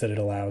features that it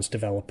allows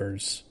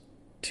developers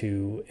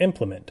to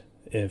implement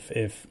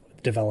if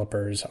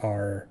developers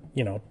are,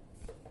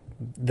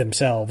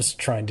 themselves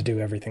trying to do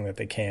everything that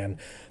they can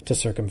to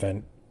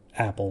circumvent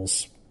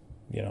Apple's,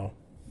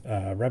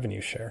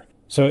 revenue share?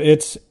 So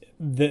it's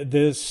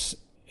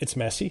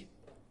messy.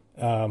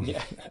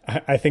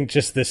 I think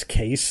just this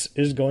case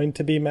is going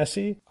to be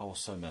messy. Oh,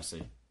 so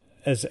messy.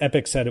 As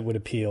Epic said, it would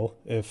appeal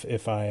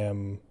if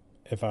I'm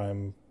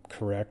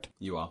correct.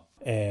 You are.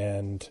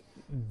 And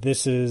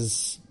this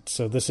is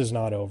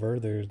not over.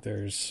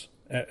 There's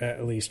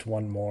at least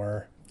one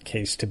more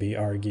case to be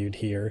argued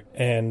here.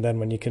 And then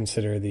when you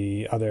consider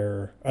the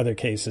other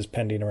cases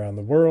pending around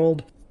the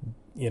world,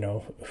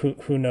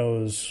 who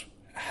knows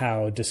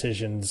how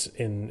decisions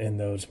in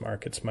those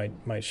markets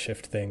might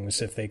shift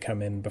things if they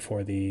come in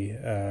before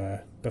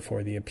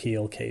the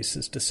appeal case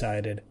is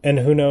decided. And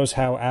who knows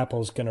how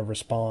Apple's going to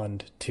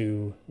respond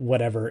to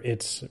whatever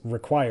it's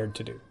required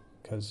to do.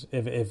 Because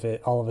if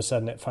it all of a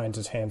sudden it finds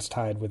its hands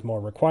tied with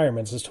more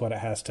requirements as to what it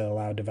has to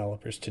allow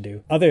developers to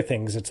do, other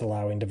things it's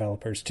allowing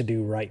developers to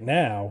do right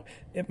now,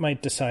 it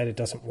might decide it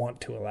doesn't want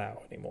to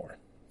allow anymore.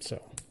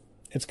 So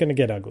it's going to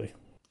get ugly.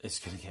 It's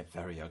going to get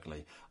very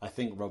ugly. I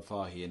think Rob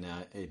Fahey in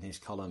his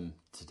column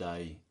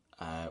today,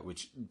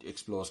 which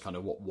explores kind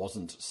of what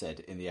wasn't said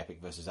in the Epic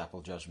versus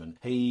Apple judgment,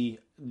 he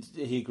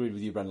agreed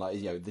with you,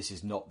 Bren, this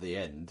is not the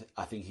end.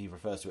 I think he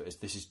refers to it as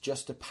this is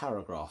just a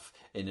paragraph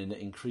in an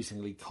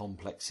increasingly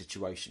complex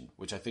situation,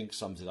 which I think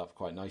sums it up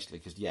quite nicely,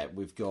 because,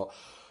 we've got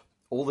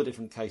all the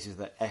different cases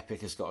that Epic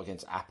has got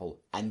against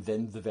Apple, and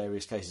then the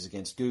various cases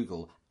against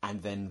Google,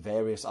 and then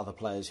various other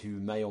players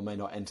who may or may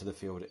not enter the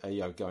field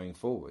going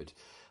forward.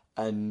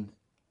 And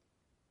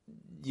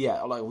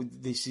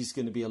this is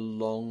going to be a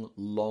long,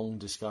 long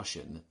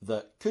discussion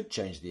that could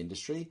change the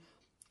industry,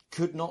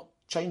 could not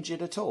change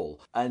it at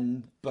all.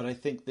 But I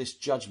think this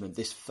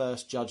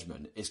first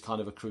judgment, is kind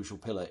of a crucial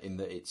pillar in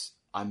that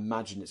I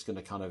imagine it's going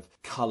to kind of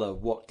colour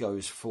what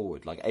goes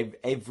forward.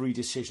 Every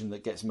decision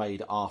that gets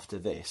made after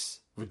this,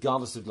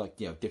 regardless of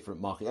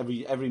different market,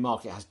 every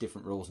market has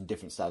different rules and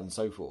different stats and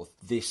so forth.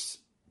 This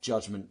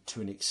judgment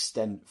to an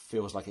extent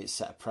feels like it's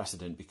set a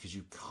precedent, because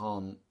you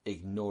can't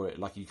ignore it.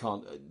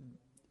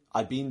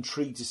 I'd be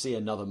intrigued to see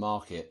another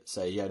market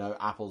say,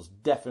 Apple's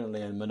definitely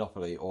in a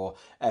monopoly or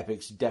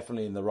Epic's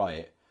definitely in the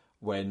right,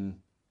 when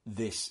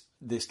this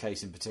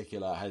case in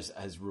particular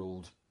has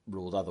ruled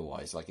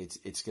otherwise.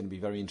 It's going to be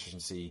very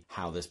interesting to see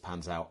how this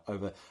pans out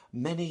over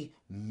many,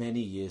 many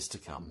years to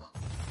come.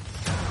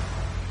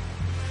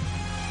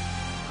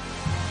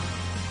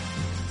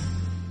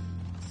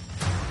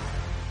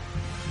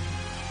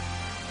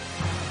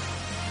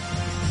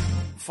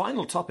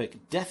 Final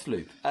topic,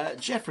 Deathloop.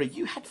 Jeffrey,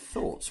 you had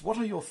thoughts. What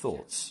are your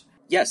thoughts?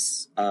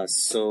 Yes.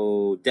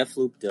 So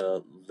Deathloop,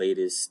 the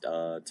latest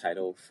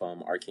title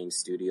from Arcane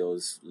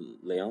Studios,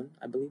 Leon,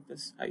 I believe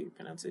that's how you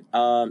pronounce it.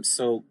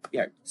 So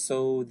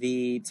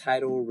the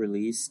title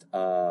released.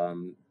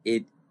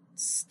 It's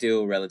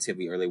still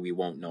relatively early. We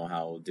won't know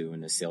how it'll do in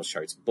the sales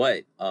charts,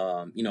 but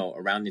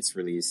around its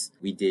release,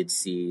 we did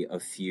see a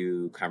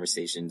few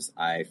conversations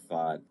I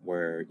thought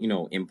were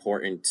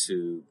important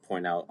to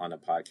point out on a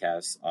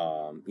podcast.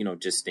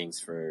 Just things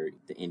for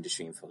the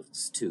industry and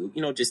folks to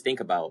just think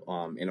about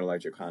in a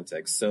larger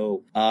context.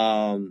 So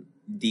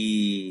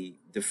the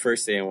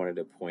first thing I wanted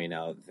to point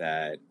out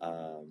that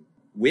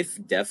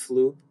with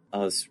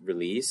Deathloop's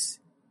release,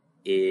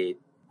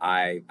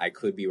 I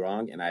could be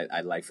wrong, and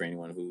I'd like for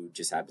anyone who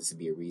just happens to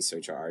be a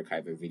researcher or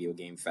archive of video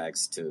game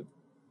facts to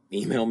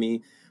email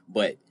me.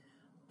 But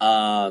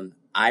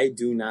I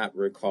do not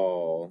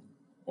recall,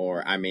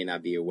 or I may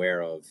not be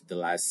aware of, the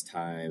last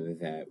time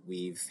that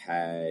we've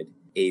had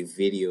a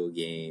video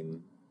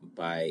game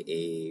by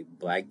a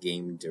Black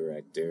game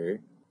director,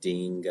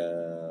 Ding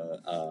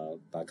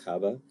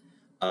Bakaba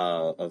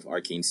of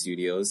Arcane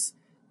Studios,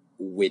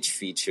 which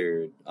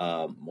featured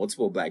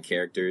multiple Black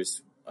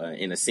characters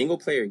in a single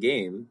player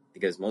game,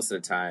 because most of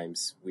the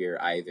times you'll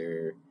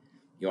either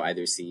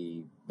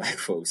see Black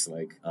folks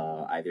like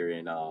either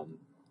in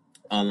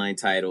online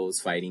titles,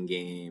 fighting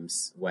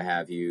games, what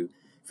have you.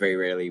 Very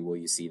rarely will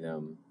you see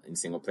them in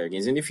single player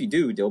games, and if you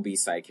do, there'll be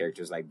side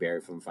characters like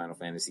Barret from Final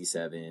Fantasy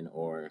VII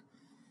or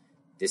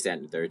this, that,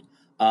 and the third.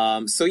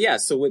 So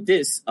with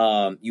this,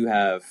 you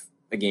have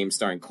a game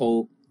starring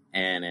Colt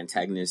and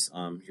antagonist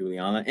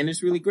Juliana, and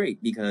it's really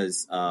great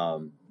because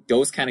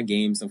those kind of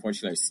games,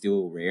 unfortunately, are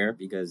still rare,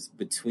 because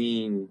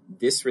between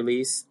this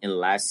release and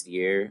last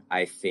year,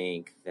 I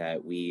think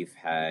that we've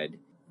had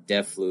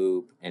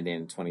Deathloop, and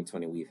then in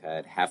 2020, we've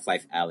had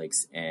Half-Life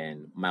Alyx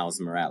and Miles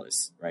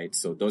Morales, right?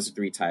 So those are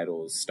three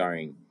titles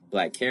starring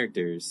Black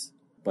characters,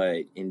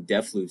 but in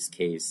Deathloop's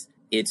case,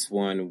 it's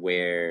one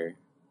where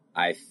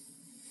I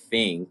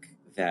think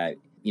that,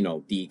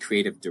 the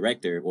creative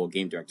director,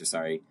 game director,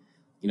 sorry,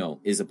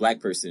 is a Black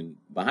person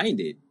behind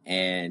it.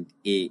 And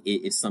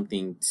it's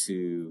something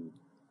to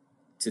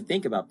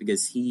think about,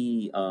 because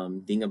he,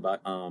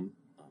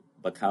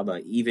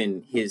 Bakaba,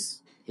 even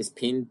his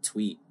pinned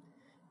tweet,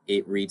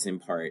 it reads in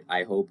part,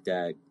 "I hope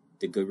that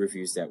the good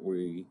reviews that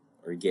we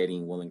are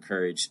getting will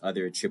encourage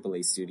other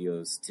AAA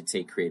studios to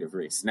take creative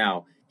risks."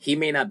 Now, he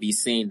may not be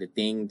saying the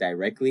thing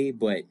directly,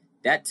 but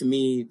that to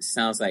me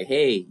sounds like,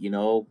 hey,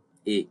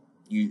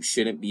 you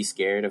shouldn't be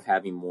scared of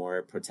having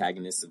more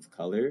protagonists of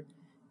color.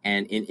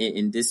 And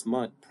in this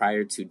month,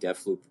 prior to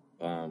Deathloop,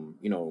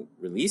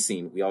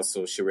 releasing, we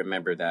also should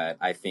remember that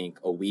I think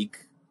a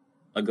week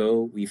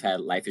ago we've had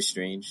Life is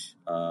Strange,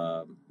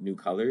 New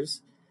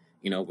Colors,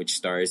 which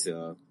stars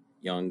a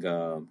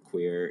young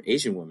queer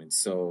Asian woman.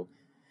 So,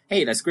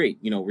 hey, that's great.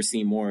 We're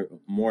seeing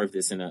more of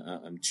this in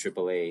a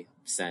AAA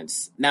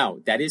sense. Now,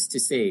 that is to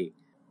say,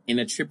 in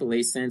a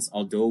AAA sense,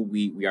 although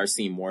we are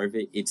seeing more of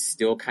it, it's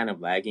still kind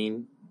of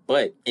lagging.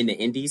 But in the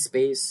indie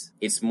space,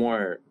 it's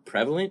more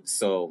prevalent.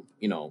 So,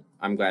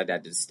 I'm glad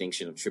that the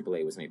distinction of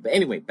AAA was made. But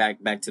anyway,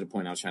 back to the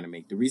point I was trying to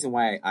make. The reason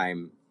why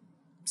I'm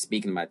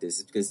speaking about this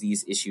is because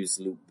these issues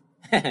loop.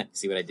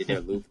 See what I did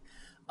there? Loop.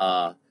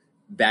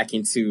 Back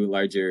into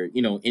larger,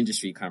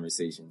 industry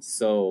conversations.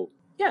 So,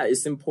 yeah,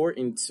 it's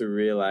important to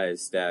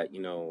realize that,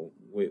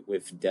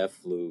 with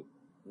Deathloop,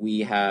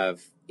 we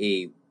have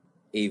a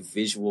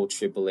visual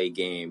AAA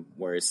game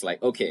where it's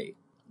like, okay,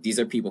 these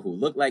are people who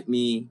look like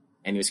me,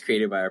 and it was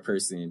created by a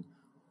person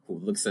who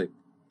looks like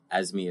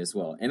as me as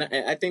well. And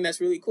I think that's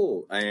really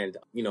cool. And,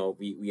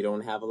 we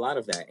don't have a lot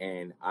of that.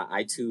 And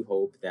I too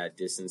hope that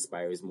this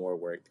inspires more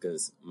work,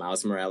 because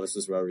Miles Morales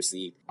was well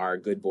received. Our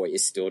good boy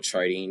is still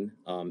charting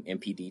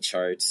MPD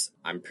charts.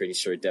 I'm pretty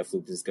sure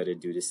Deathloop is going to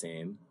do the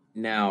same.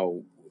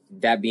 Now,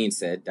 that being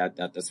said,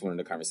 that's one of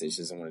the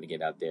conversations I wanted to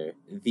get out there.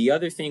 The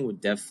other thing with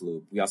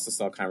Deathloop, we also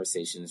saw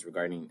conversations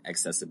regarding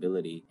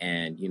accessibility.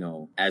 And,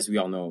 as we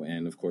all know,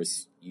 and of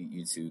course,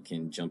 you two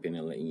can jump in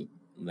and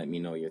let me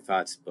know your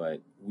thoughts, but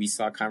we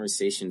saw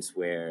conversations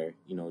where,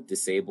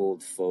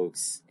 disabled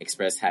folks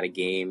express how the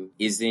game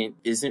isn't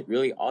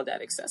really all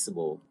that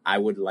accessible. I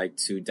would like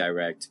to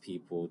direct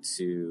people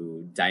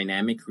to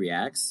Dynamic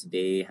Reacts.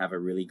 They have a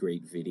really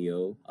great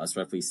video, it's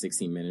roughly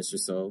 16 minutes or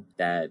so,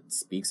 that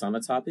speaks on the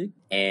topic.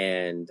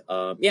 And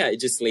it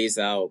just lays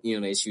out,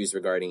 the issues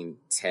regarding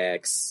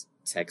text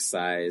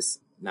size,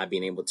 not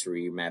being able to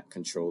remap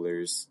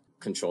controls,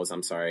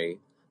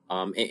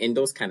 and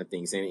those kind of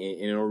things. And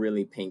it'll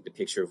really paint the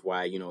picture of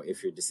why,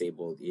 if you're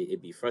disabled, it'd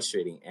be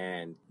frustrating.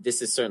 And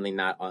this is certainly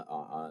not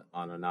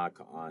on a knock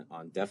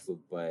on Deathloop,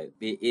 but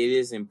it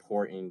is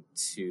important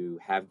to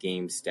have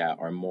games that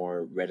are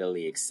more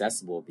readily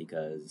accessible,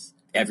 because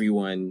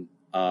everyone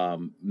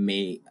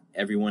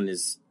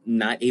is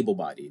not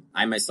able-bodied.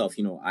 I myself,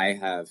 I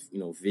have,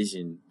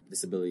 vision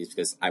disabilities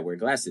because I wear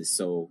glasses.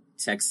 So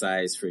text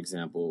size, for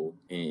example,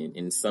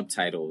 in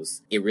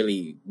subtitles, it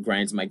really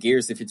grinds my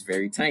gears if it's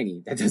very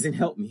tiny. That doesn't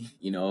help me,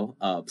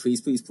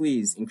 please, please,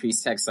 please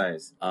increase text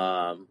size.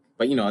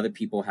 But, other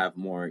people have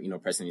more,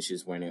 pressing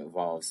issues when it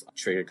involves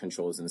trigger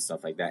controls and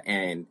stuff like that.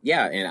 And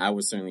yeah, and I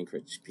would certainly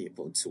encourage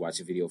people to watch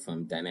a video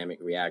from Dynamic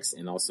Reacts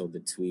and also the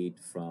tweet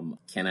from,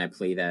 can I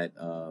play that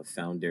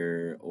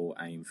founder? Oh,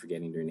 I am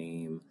forgetting their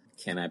name.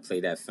 Can I play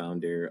that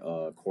founder?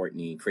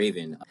 Courtney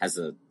Craven has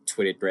a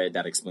Twitter thread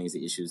that explains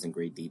the issues in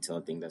great detail.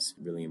 I think that's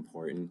really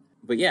important.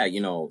 But yeah,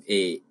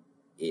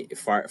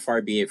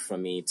 far be it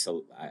from me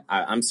to,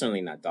 I'm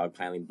certainly not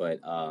dogpiling, but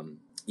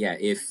yeah,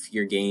 if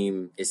your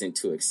game isn't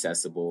too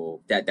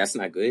accessible, that's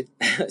not good,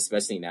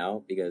 especially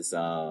now, because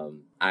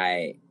and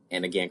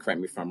again, correct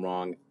me if I'm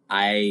wrong,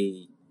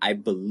 I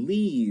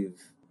believe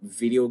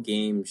video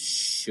games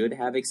should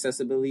have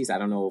accessibilities. I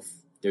don't know if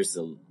there's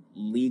a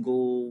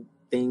legal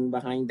thing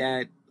behind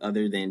that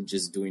other than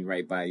just doing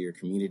right by your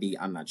community.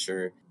 I'm not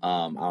sure.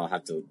 I'll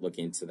have to look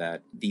into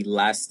that. The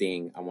last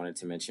thing I wanted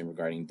to mention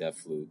regarding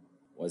Deathloop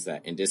was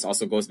that, and this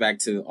also goes back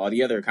to all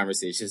the other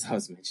conversations I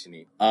was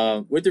mentioning,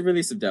 with the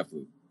release of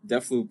Deathloop.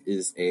 Deathloop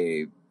is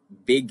a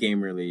big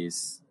game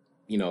release.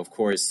 Of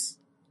course,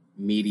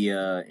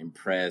 media and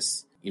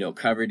press,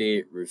 covered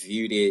it,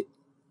 reviewed it.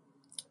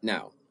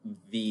 Now,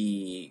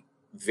 the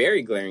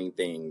very glaring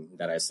thing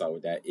that I saw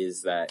with that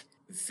is that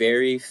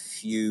very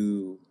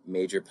few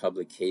major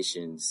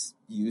publications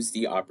use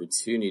the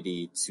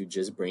opportunity to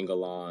just bring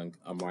along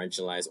a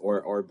marginalized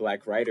or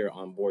Black writer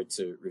on board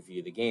to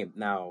review the game.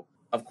 Now,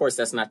 of course,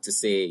 that's not to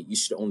say you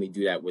should only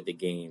do that with a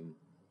game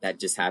that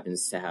just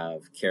happens to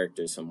have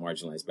characters from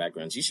marginalized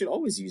backgrounds. You should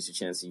always use the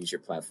chance to use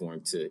your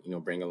platform to,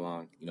 bring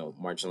along,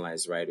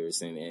 marginalized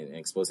writers and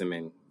expose them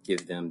and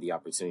give them the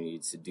opportunity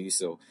to do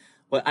so.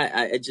 But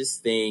I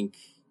just think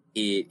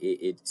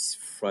it's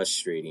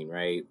frustrating,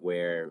 right?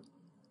 Where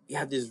you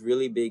have this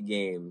really big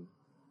game,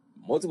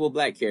 multiple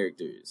Black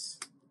characters,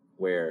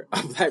 where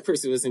a Black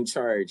person was in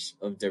charge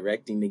of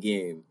directing the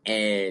game,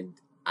 and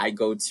I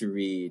go to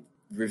read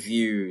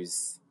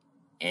reviews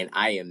and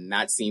I am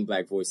not seeing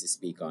Black voices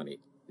speak on it.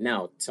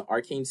 Now, to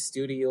Arcane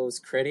Studios'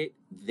 credit,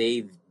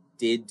 they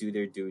did do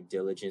their due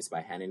diligence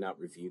by handing out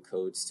review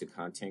codes to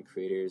content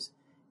creators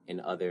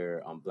and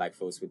other Black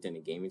folks within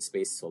the gaming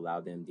space to allow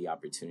them the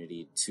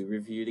opportunity to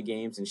review the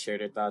games and share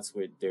their thoughts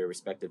with their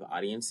respective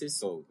audiences.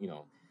 So,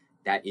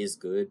 that is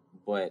good.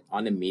 But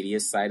on the media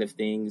side of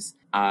things,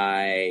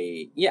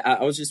 I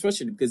was just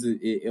frustrated because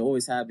it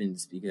always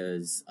happens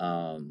because,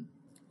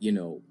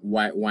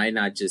 why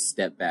not just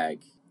step back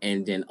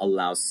and then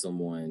allow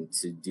someone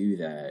to do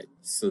that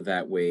so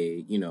that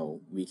way,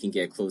 we can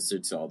get closer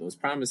to all those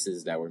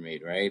promises that were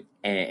made, right?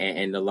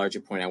 And the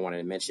larger point I wanted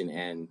to mention,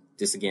 and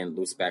this again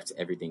loops back to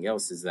everything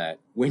else, is that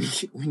when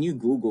you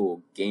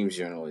Google games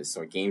journalists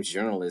or games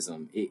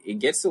journalism, it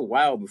gets a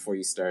while before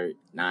you start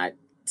not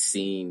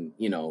seeing,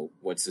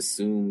 what's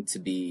assumed to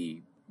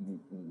be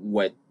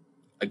what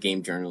a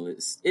game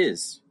journalist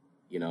is,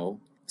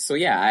 So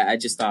yeah, I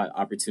just thought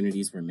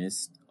opportunities were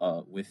missed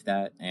with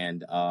that.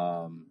 And,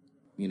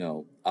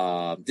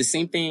 the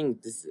same thing,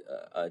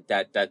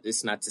 that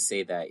it's not to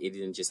say that it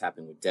didn't just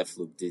happen with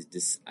Deathloop.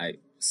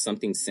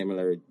 Something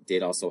similar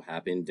did also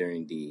happen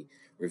during the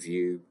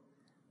review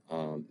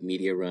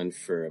media run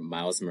for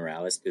Miles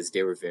Morales, because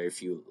there were very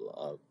few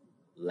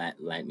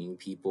Lightning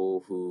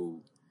people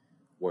who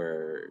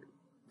were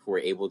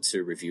able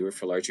to review it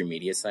for larger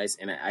media sites.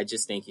 And I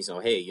just think,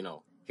 hey,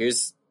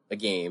 here's a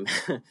game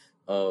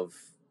of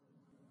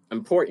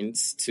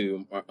importance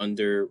to our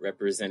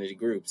underrepresented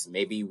groups.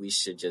 Maybe we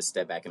should just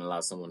step back and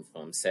allow someone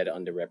from said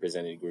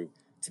underrepresented group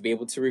to be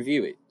able to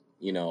review it,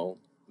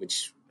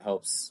 which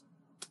helps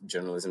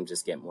journalism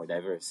just get more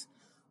diverse.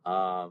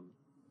 But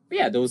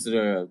yeah, those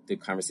are the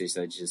conversations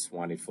I just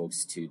wanted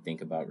folks to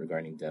think about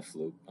regarding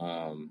Deathloop.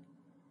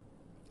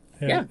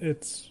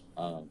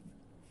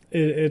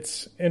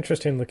 It's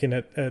interesting looking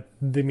at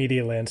the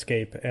media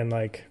landscape, and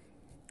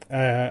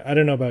I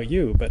don't know about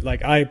you, but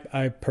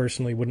I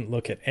personally wouldn't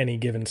look at any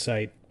given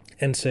site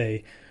and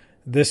say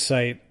this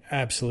site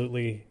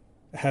absolutely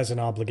has an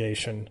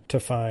obligation to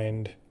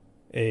find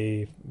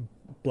a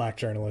Black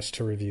journalist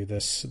to review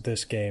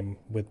this game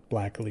with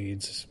Black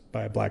leads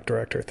by a Black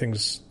director,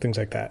 things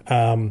like that.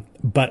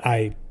 But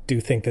I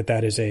do think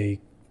that is a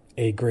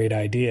great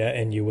idea,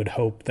 and you would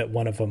hope that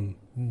one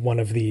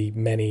of the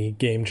many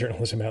game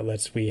journalism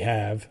outlets we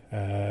have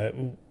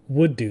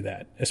would do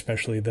that,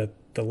 especially the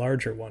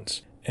larger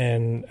ones.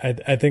 And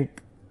I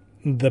think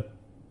the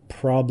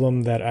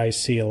problem that I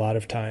see a lot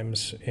of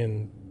times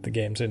in the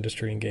games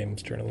industry and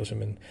games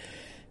journalism and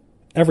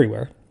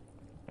everywhere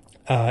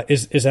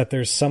is that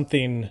there's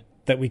something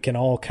that we can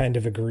all kind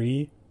of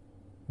agree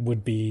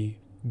would be,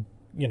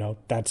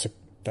 that's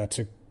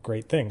a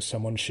great thing.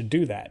 Someone should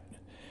do that.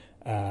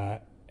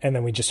 And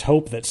then we just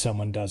hope that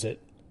someone does it.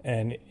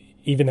 And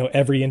even though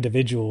every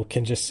individual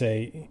can just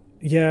say,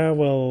 yeah,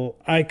 well,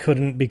 I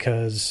couldn't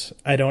because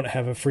I don't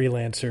have a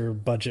freelancer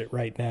budget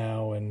right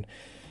now, and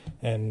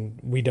and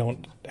we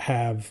don't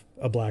have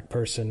a black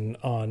person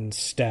on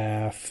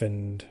staff,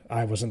 and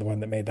I wasn't the one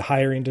that made the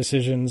hiring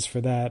decisions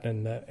for that,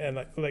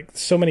 and like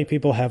so many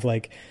people have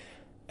like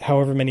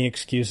however many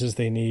excuses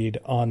they need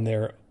on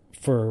their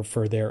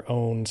for their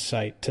own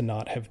site to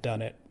not have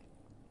done it,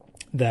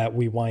 that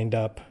we wind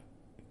up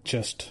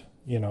just,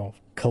 you know,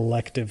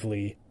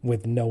 collectively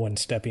with no one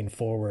stepping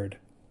forward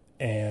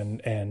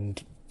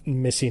and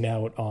missing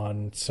out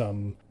on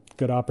some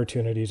good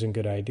opportunities and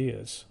good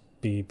ideas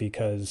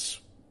because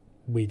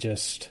we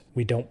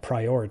don't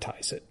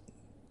prioritize it.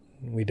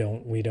 We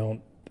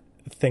don't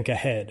think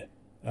ahead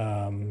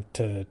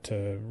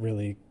to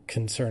really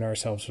concern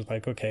ourselves with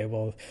like, okay,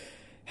 well,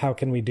 how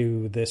can we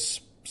do this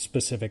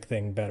specific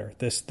thing better?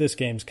 This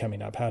game's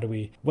coming up.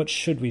 What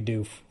should we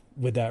do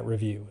with that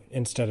review,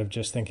 instead of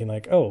just thinking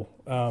like, oh,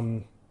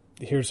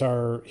 here's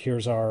our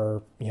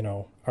you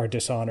know, our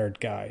Dishonored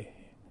guy,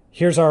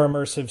 here's our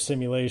immersive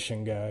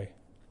simulation guy,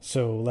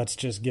 so let's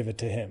just give it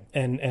to him.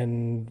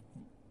 And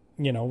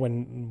you know,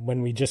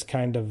 when we just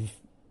kind of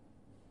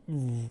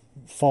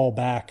fall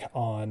back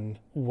on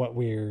what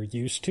we're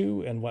used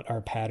to and what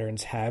our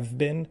patterns have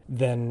been,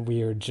 then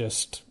we are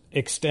just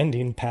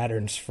extending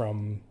patterns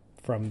from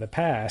the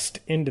past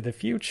into the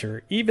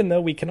future, even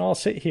though we can all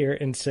sit here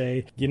and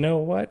say, you know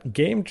what,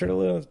 game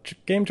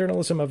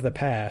journalism of the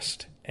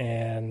past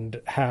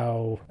and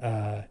how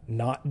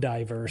not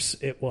diverse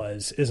it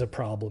was is a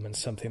problem and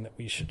something that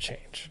we should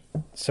change.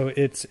 So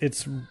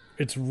it's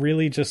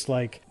really just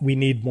like we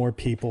need more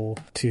people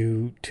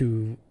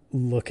to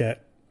look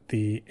at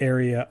the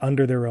area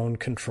under their own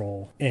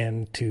control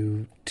and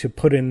to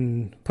put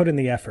in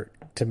the effort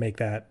to make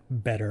that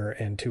better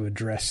and to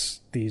address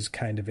these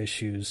kind of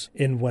issues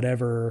in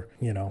whatever,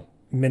 you know,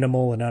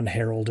 minimal and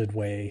unheralded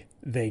way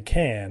they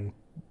can,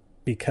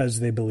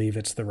 because they believe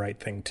it's the right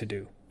thing to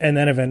do. And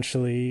then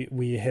eventually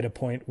we hit a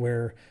point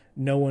where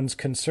no one's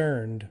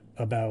concerned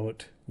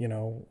about, you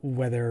know,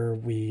 whether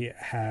we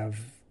have,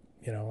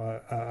 you know,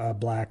 a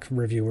black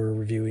reviewer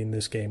reviewing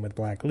this game with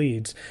black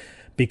leads,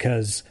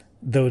 because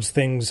those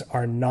things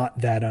are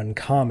not that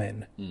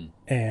uncommon.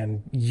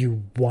 And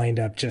you wind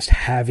up just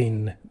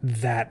having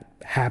that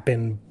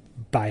happen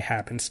by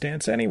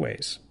happenstance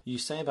anyways. You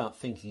say about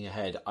thinking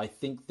ahead. I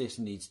think this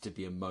needs to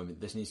be a moment.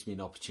 This needs to be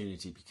an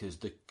opportunity, because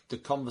the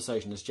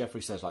conversation, as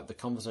Jeffrey says, like the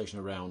conversation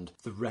around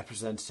the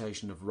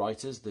representation of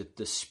writers,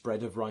 the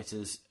spread of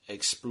writers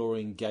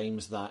exploring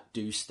games that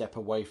do step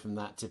away from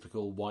that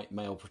typical white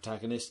male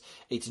protagonist,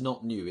 it's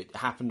not new. It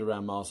happened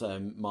around Miles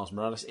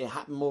Morales. It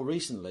happened more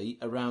recently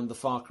around the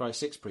Far Cry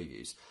 6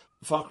 previews.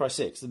 Far Cry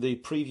 6, the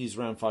previews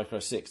around Far Cry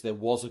 6, there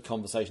was a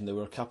conversation. There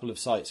were a couple of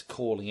sites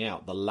calling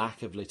out the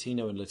lack of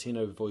Latino and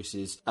Latino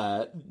voices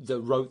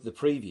that wrote the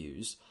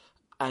previews,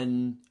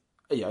 and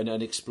you know,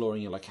 and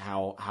exploring like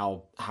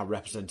how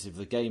representative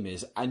the game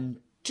is. And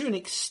to an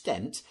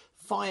extent,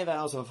 5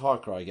 hours of a Far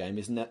Cry game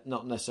is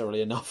not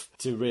necessarily enough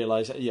to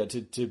realise,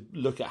 to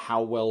look at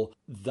how well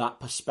that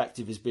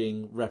perspective is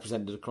being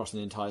represented across an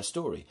entire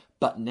story.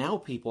 But now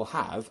people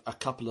have a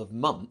couple of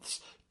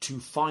months to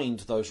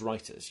find those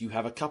writers. You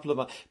have a couple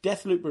of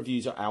Deathloop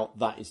reviews are out,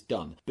 that is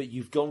done. But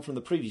you've gone from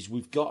the previews.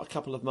 We've got a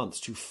couple of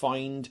months to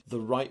find the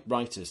right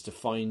writers, to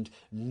find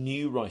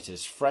new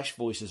writers, fresh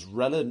voices,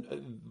 relevant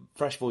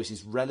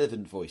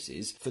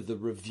voices for the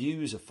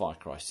reviews of Far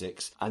Cry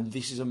 6. And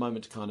this is a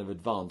moment to kind of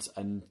advance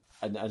and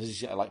as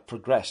you say, like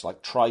progress,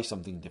 like try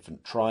something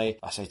different. Try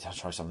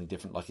something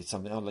different, like it's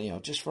something, you know,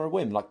 just for a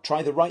whim. Like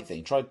try the right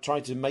thing. Try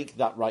to make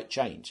that right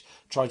change.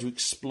 Try to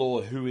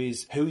explore who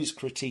is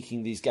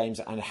critiquing these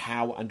games and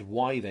how and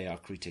why they are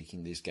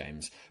critiquing these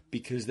games.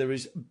 Because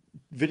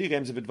video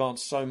games have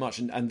advanced so much,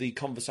 and the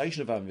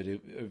conversation about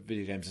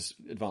video games has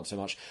advanced so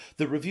much.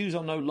 The reviews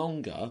are no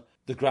longer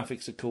the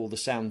graphics are cool, the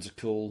sounds are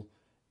cool,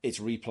 it's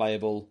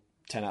replayable.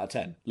 10 out of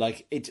 10.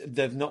 Like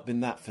they've not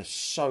been that for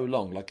so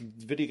long. Like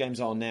video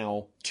games are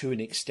now to an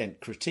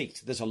extent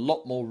critiqued. There's a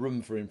lot more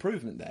room for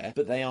improvement there,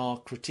 but they are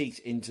critiqued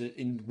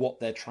in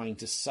what they're trying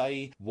to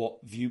say, what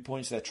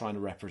viewpoints they're trying to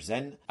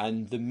represent,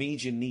 and the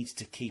media needs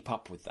to keep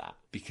up with that,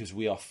 because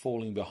we are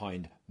falling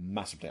behind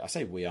massively. I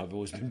say we, I've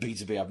always been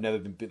B2B, I've never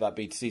been that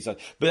B2C side.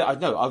 But I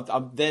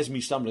know, there's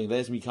me stumbling,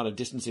 there's me kind of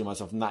distancing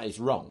myself, and that is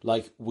wrong.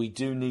 Like, we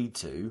do need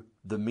to,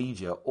 the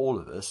media, all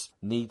of us,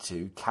 need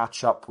to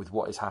catch up with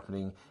what is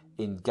happening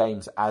in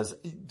games,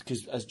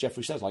 because as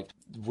Jeffrey says, like,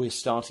 we're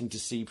starting to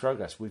see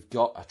progress. We've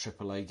got a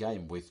AAA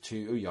game with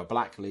a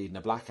black lead and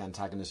a black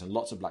antagonist and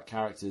lots of black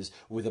characters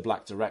with a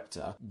black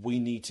director. We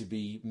need to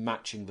be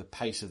matching the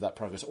pace of that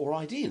progress, or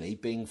ideally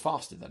being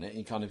faster than it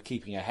and kind of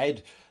keeping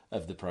ahead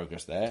of the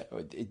progress there.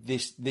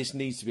 This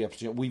needs to be up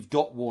to. We've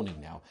got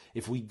warning now.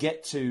 If we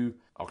get to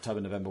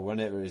October, November,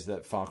 whenever it is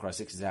that Far Cry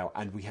 6 is out,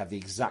 and we have the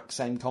exact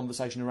same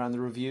conversation around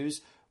the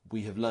reviews,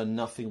 we have learned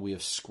nothing. We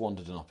have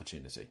squandered an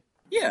opportunity.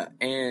 Yeah,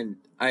 and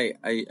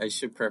I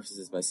should preface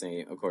this by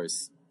saying, of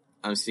course,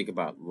 I'm speaking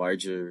about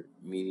larger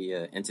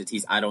media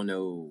entities. I don't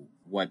know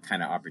what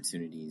kind of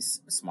opportunities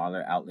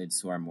smaller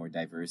outlets who are more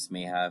diverse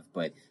may have,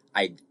 but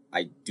I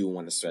do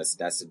want to stress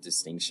that's a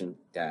distinction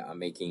that I'm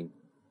making.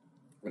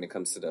 when it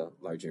comes to the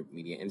larger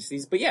media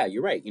industries. But yeah,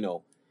 you're right.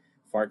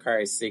 Far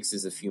Cry 6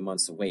 is a few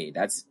months away.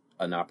 That's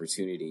an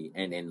opportunity.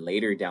 And then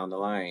later down the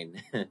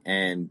line,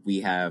 and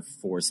we have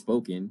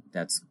Forspoken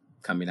that's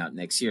coming out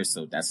next year.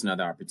 So that's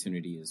another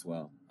opportunity as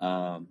well.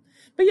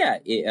 But yeah,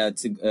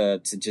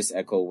 to just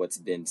echo what's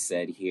been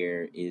said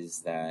here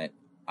is that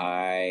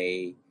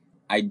I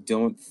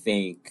don't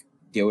think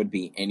there would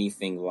be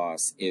anything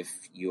lost if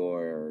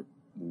you're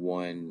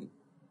one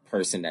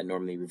person that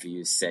normally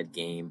reviews said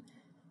game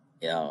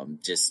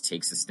just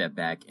takes a step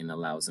back and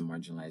allows a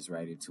marginalized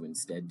writer to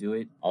instead do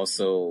it.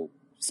 Also,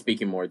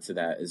 speaking more to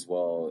that as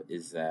well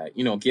is that,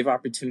 give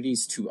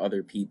opportunities to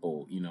other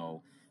people.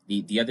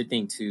 The other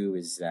thing too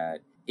is that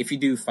if you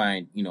do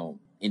find,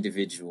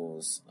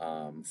 individuals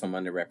from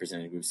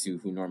underrepresented groups too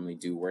who normally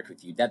do work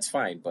with you, that's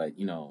fine. But,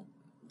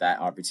 that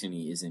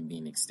opportunity isn't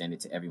being extended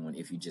to everyone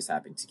if you just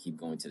happen to keep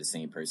going to the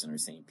same person or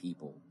same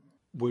people.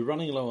 We're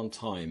running low on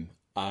time.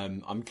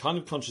 I'm kind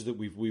of conscious that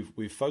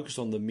we've focused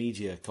on the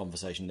media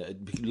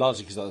conversation,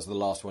 largely because that was the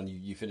last one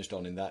you finished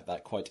on in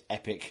that quite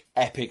epic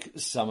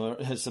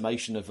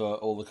summation of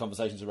all the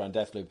conversations around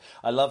Deathloop.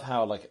 I love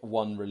how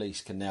one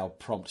release can now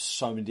prompt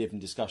so many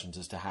different discussions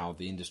as to how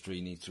the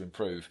industry needs to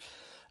improve.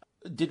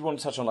 Did want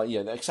to touch on the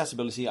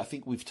accessibility. I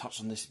think we've touched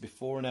on this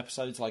before in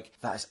episodes.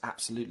 That is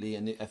absolutely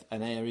an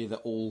area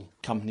that all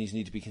companies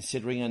need to be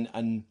considering,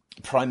 and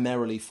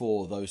primarily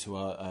for those who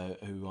are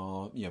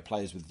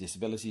players with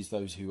disabilities,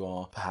 those who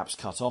are perhaps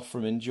cut off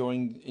from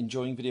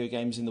enjoying video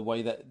games in the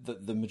way that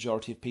the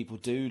majority of people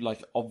do.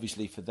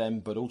 Obviously for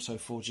them, but also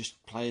for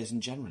just players in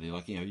generally.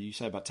 You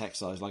say about text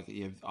size.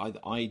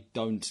 I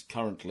don't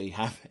currently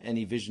have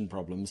any vision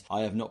problems.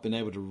 I have not been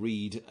able to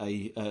read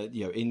a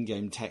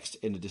in-game text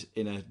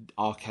in a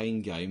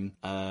arcane game.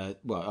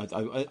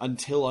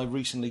 Until I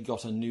recently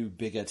got a new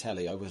bigger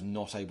telly, I was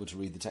not able to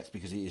read the text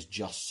because it is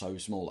just so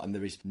small, and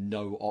there is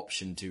no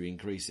option to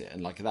increase it.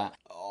 And that,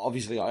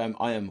 obviously,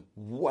 I am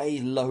way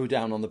low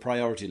down on the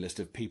priority list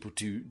of people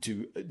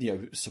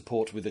to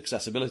support with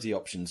accessibility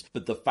options.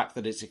 But the fact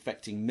that it's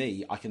affecting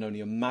me, I can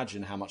only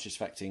imagine how much it's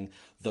affecting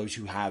those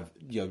who have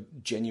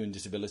genuine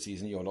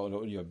disabilities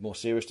and more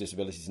serious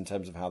disabilities in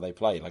terms of how they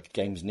play.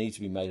 Games need to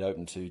be made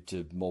open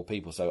to more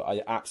people. So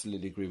I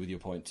absolutely agree with your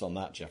points on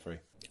that, Jeffrey.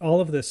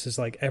 All of this is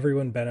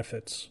everyone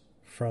benefits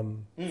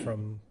from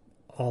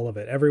all of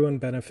it. Everyone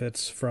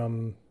benefits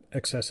from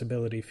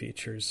accessibility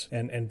features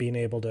and being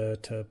able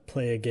to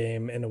play a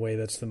game in a way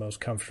that's the most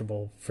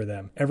comfortable for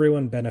them.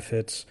 Everyone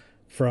benefits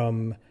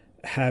from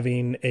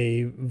having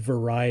a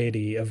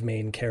variety of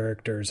main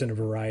characters and a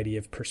variety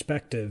of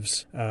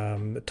perspectives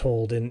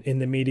told in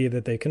the media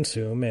that they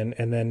consume,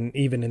 and then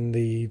even in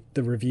the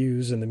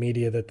reviews and the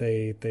media that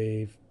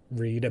they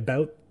read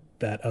about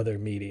that other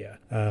media.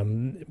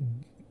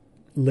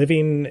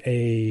 Living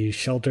a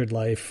sheltered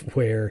life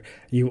where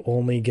you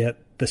only get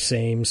the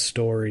same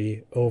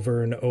story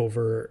over and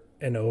over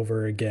and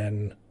over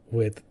again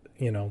with,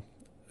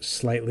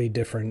 slightly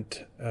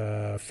different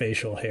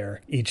facial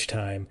hair each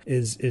time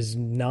is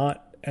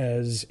not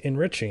as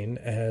enriching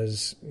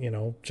as,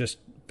 just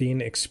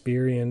being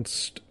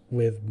experienced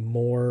with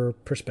more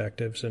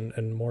perspectives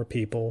and more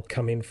people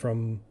coming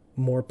from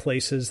more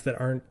places that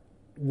aren't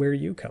where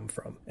you come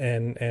from.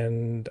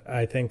 And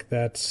I think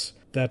that's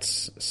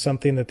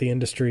something that the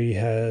industry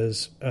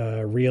has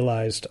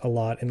realized a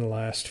lot in the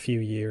last few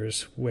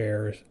years,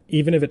 where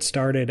even if it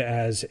started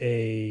as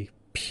a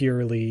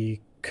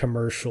purely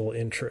commercial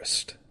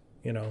interest,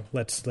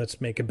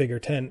 let's make a bigger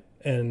tent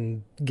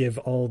and give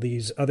all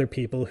these other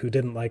people who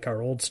didn't like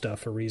our old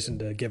stuff a reason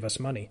to give us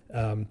money.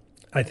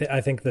 I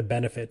think the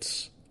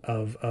benefits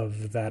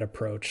of that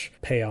approach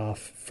pay off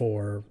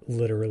for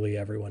literally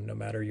everyone, no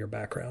matter your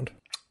background.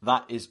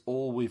 That is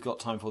all we've got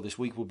time for this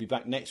week. We'll be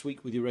back next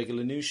week with your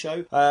regular news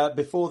show.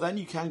 Before then,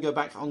 you can go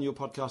back on your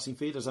podcasting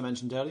feed, as I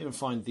mentioned earlier, and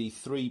find the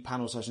 4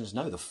 panel sessions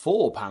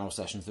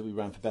that we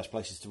ran for Best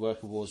Places to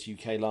Work Awards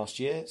UK last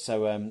year.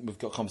 So we've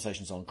got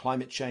conversations on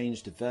climate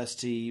change,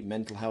 diversity,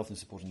 mental health and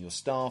supporting your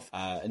staff,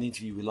 an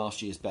interview with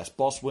last year's Best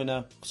Boss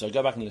winner. So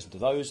go back and listen to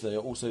those. They are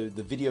also,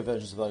 the video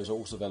versions of those are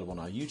also available on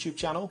our YouTube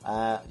channel.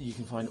 You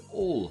can find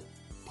all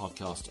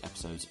podcast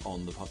episodes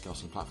on the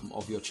podcasting platform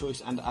of your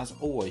choice, and as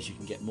always you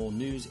can get more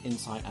news,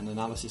 insight and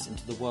analysis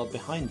into the world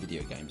behind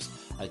video games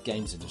at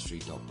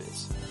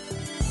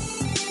gamesindustry.biz.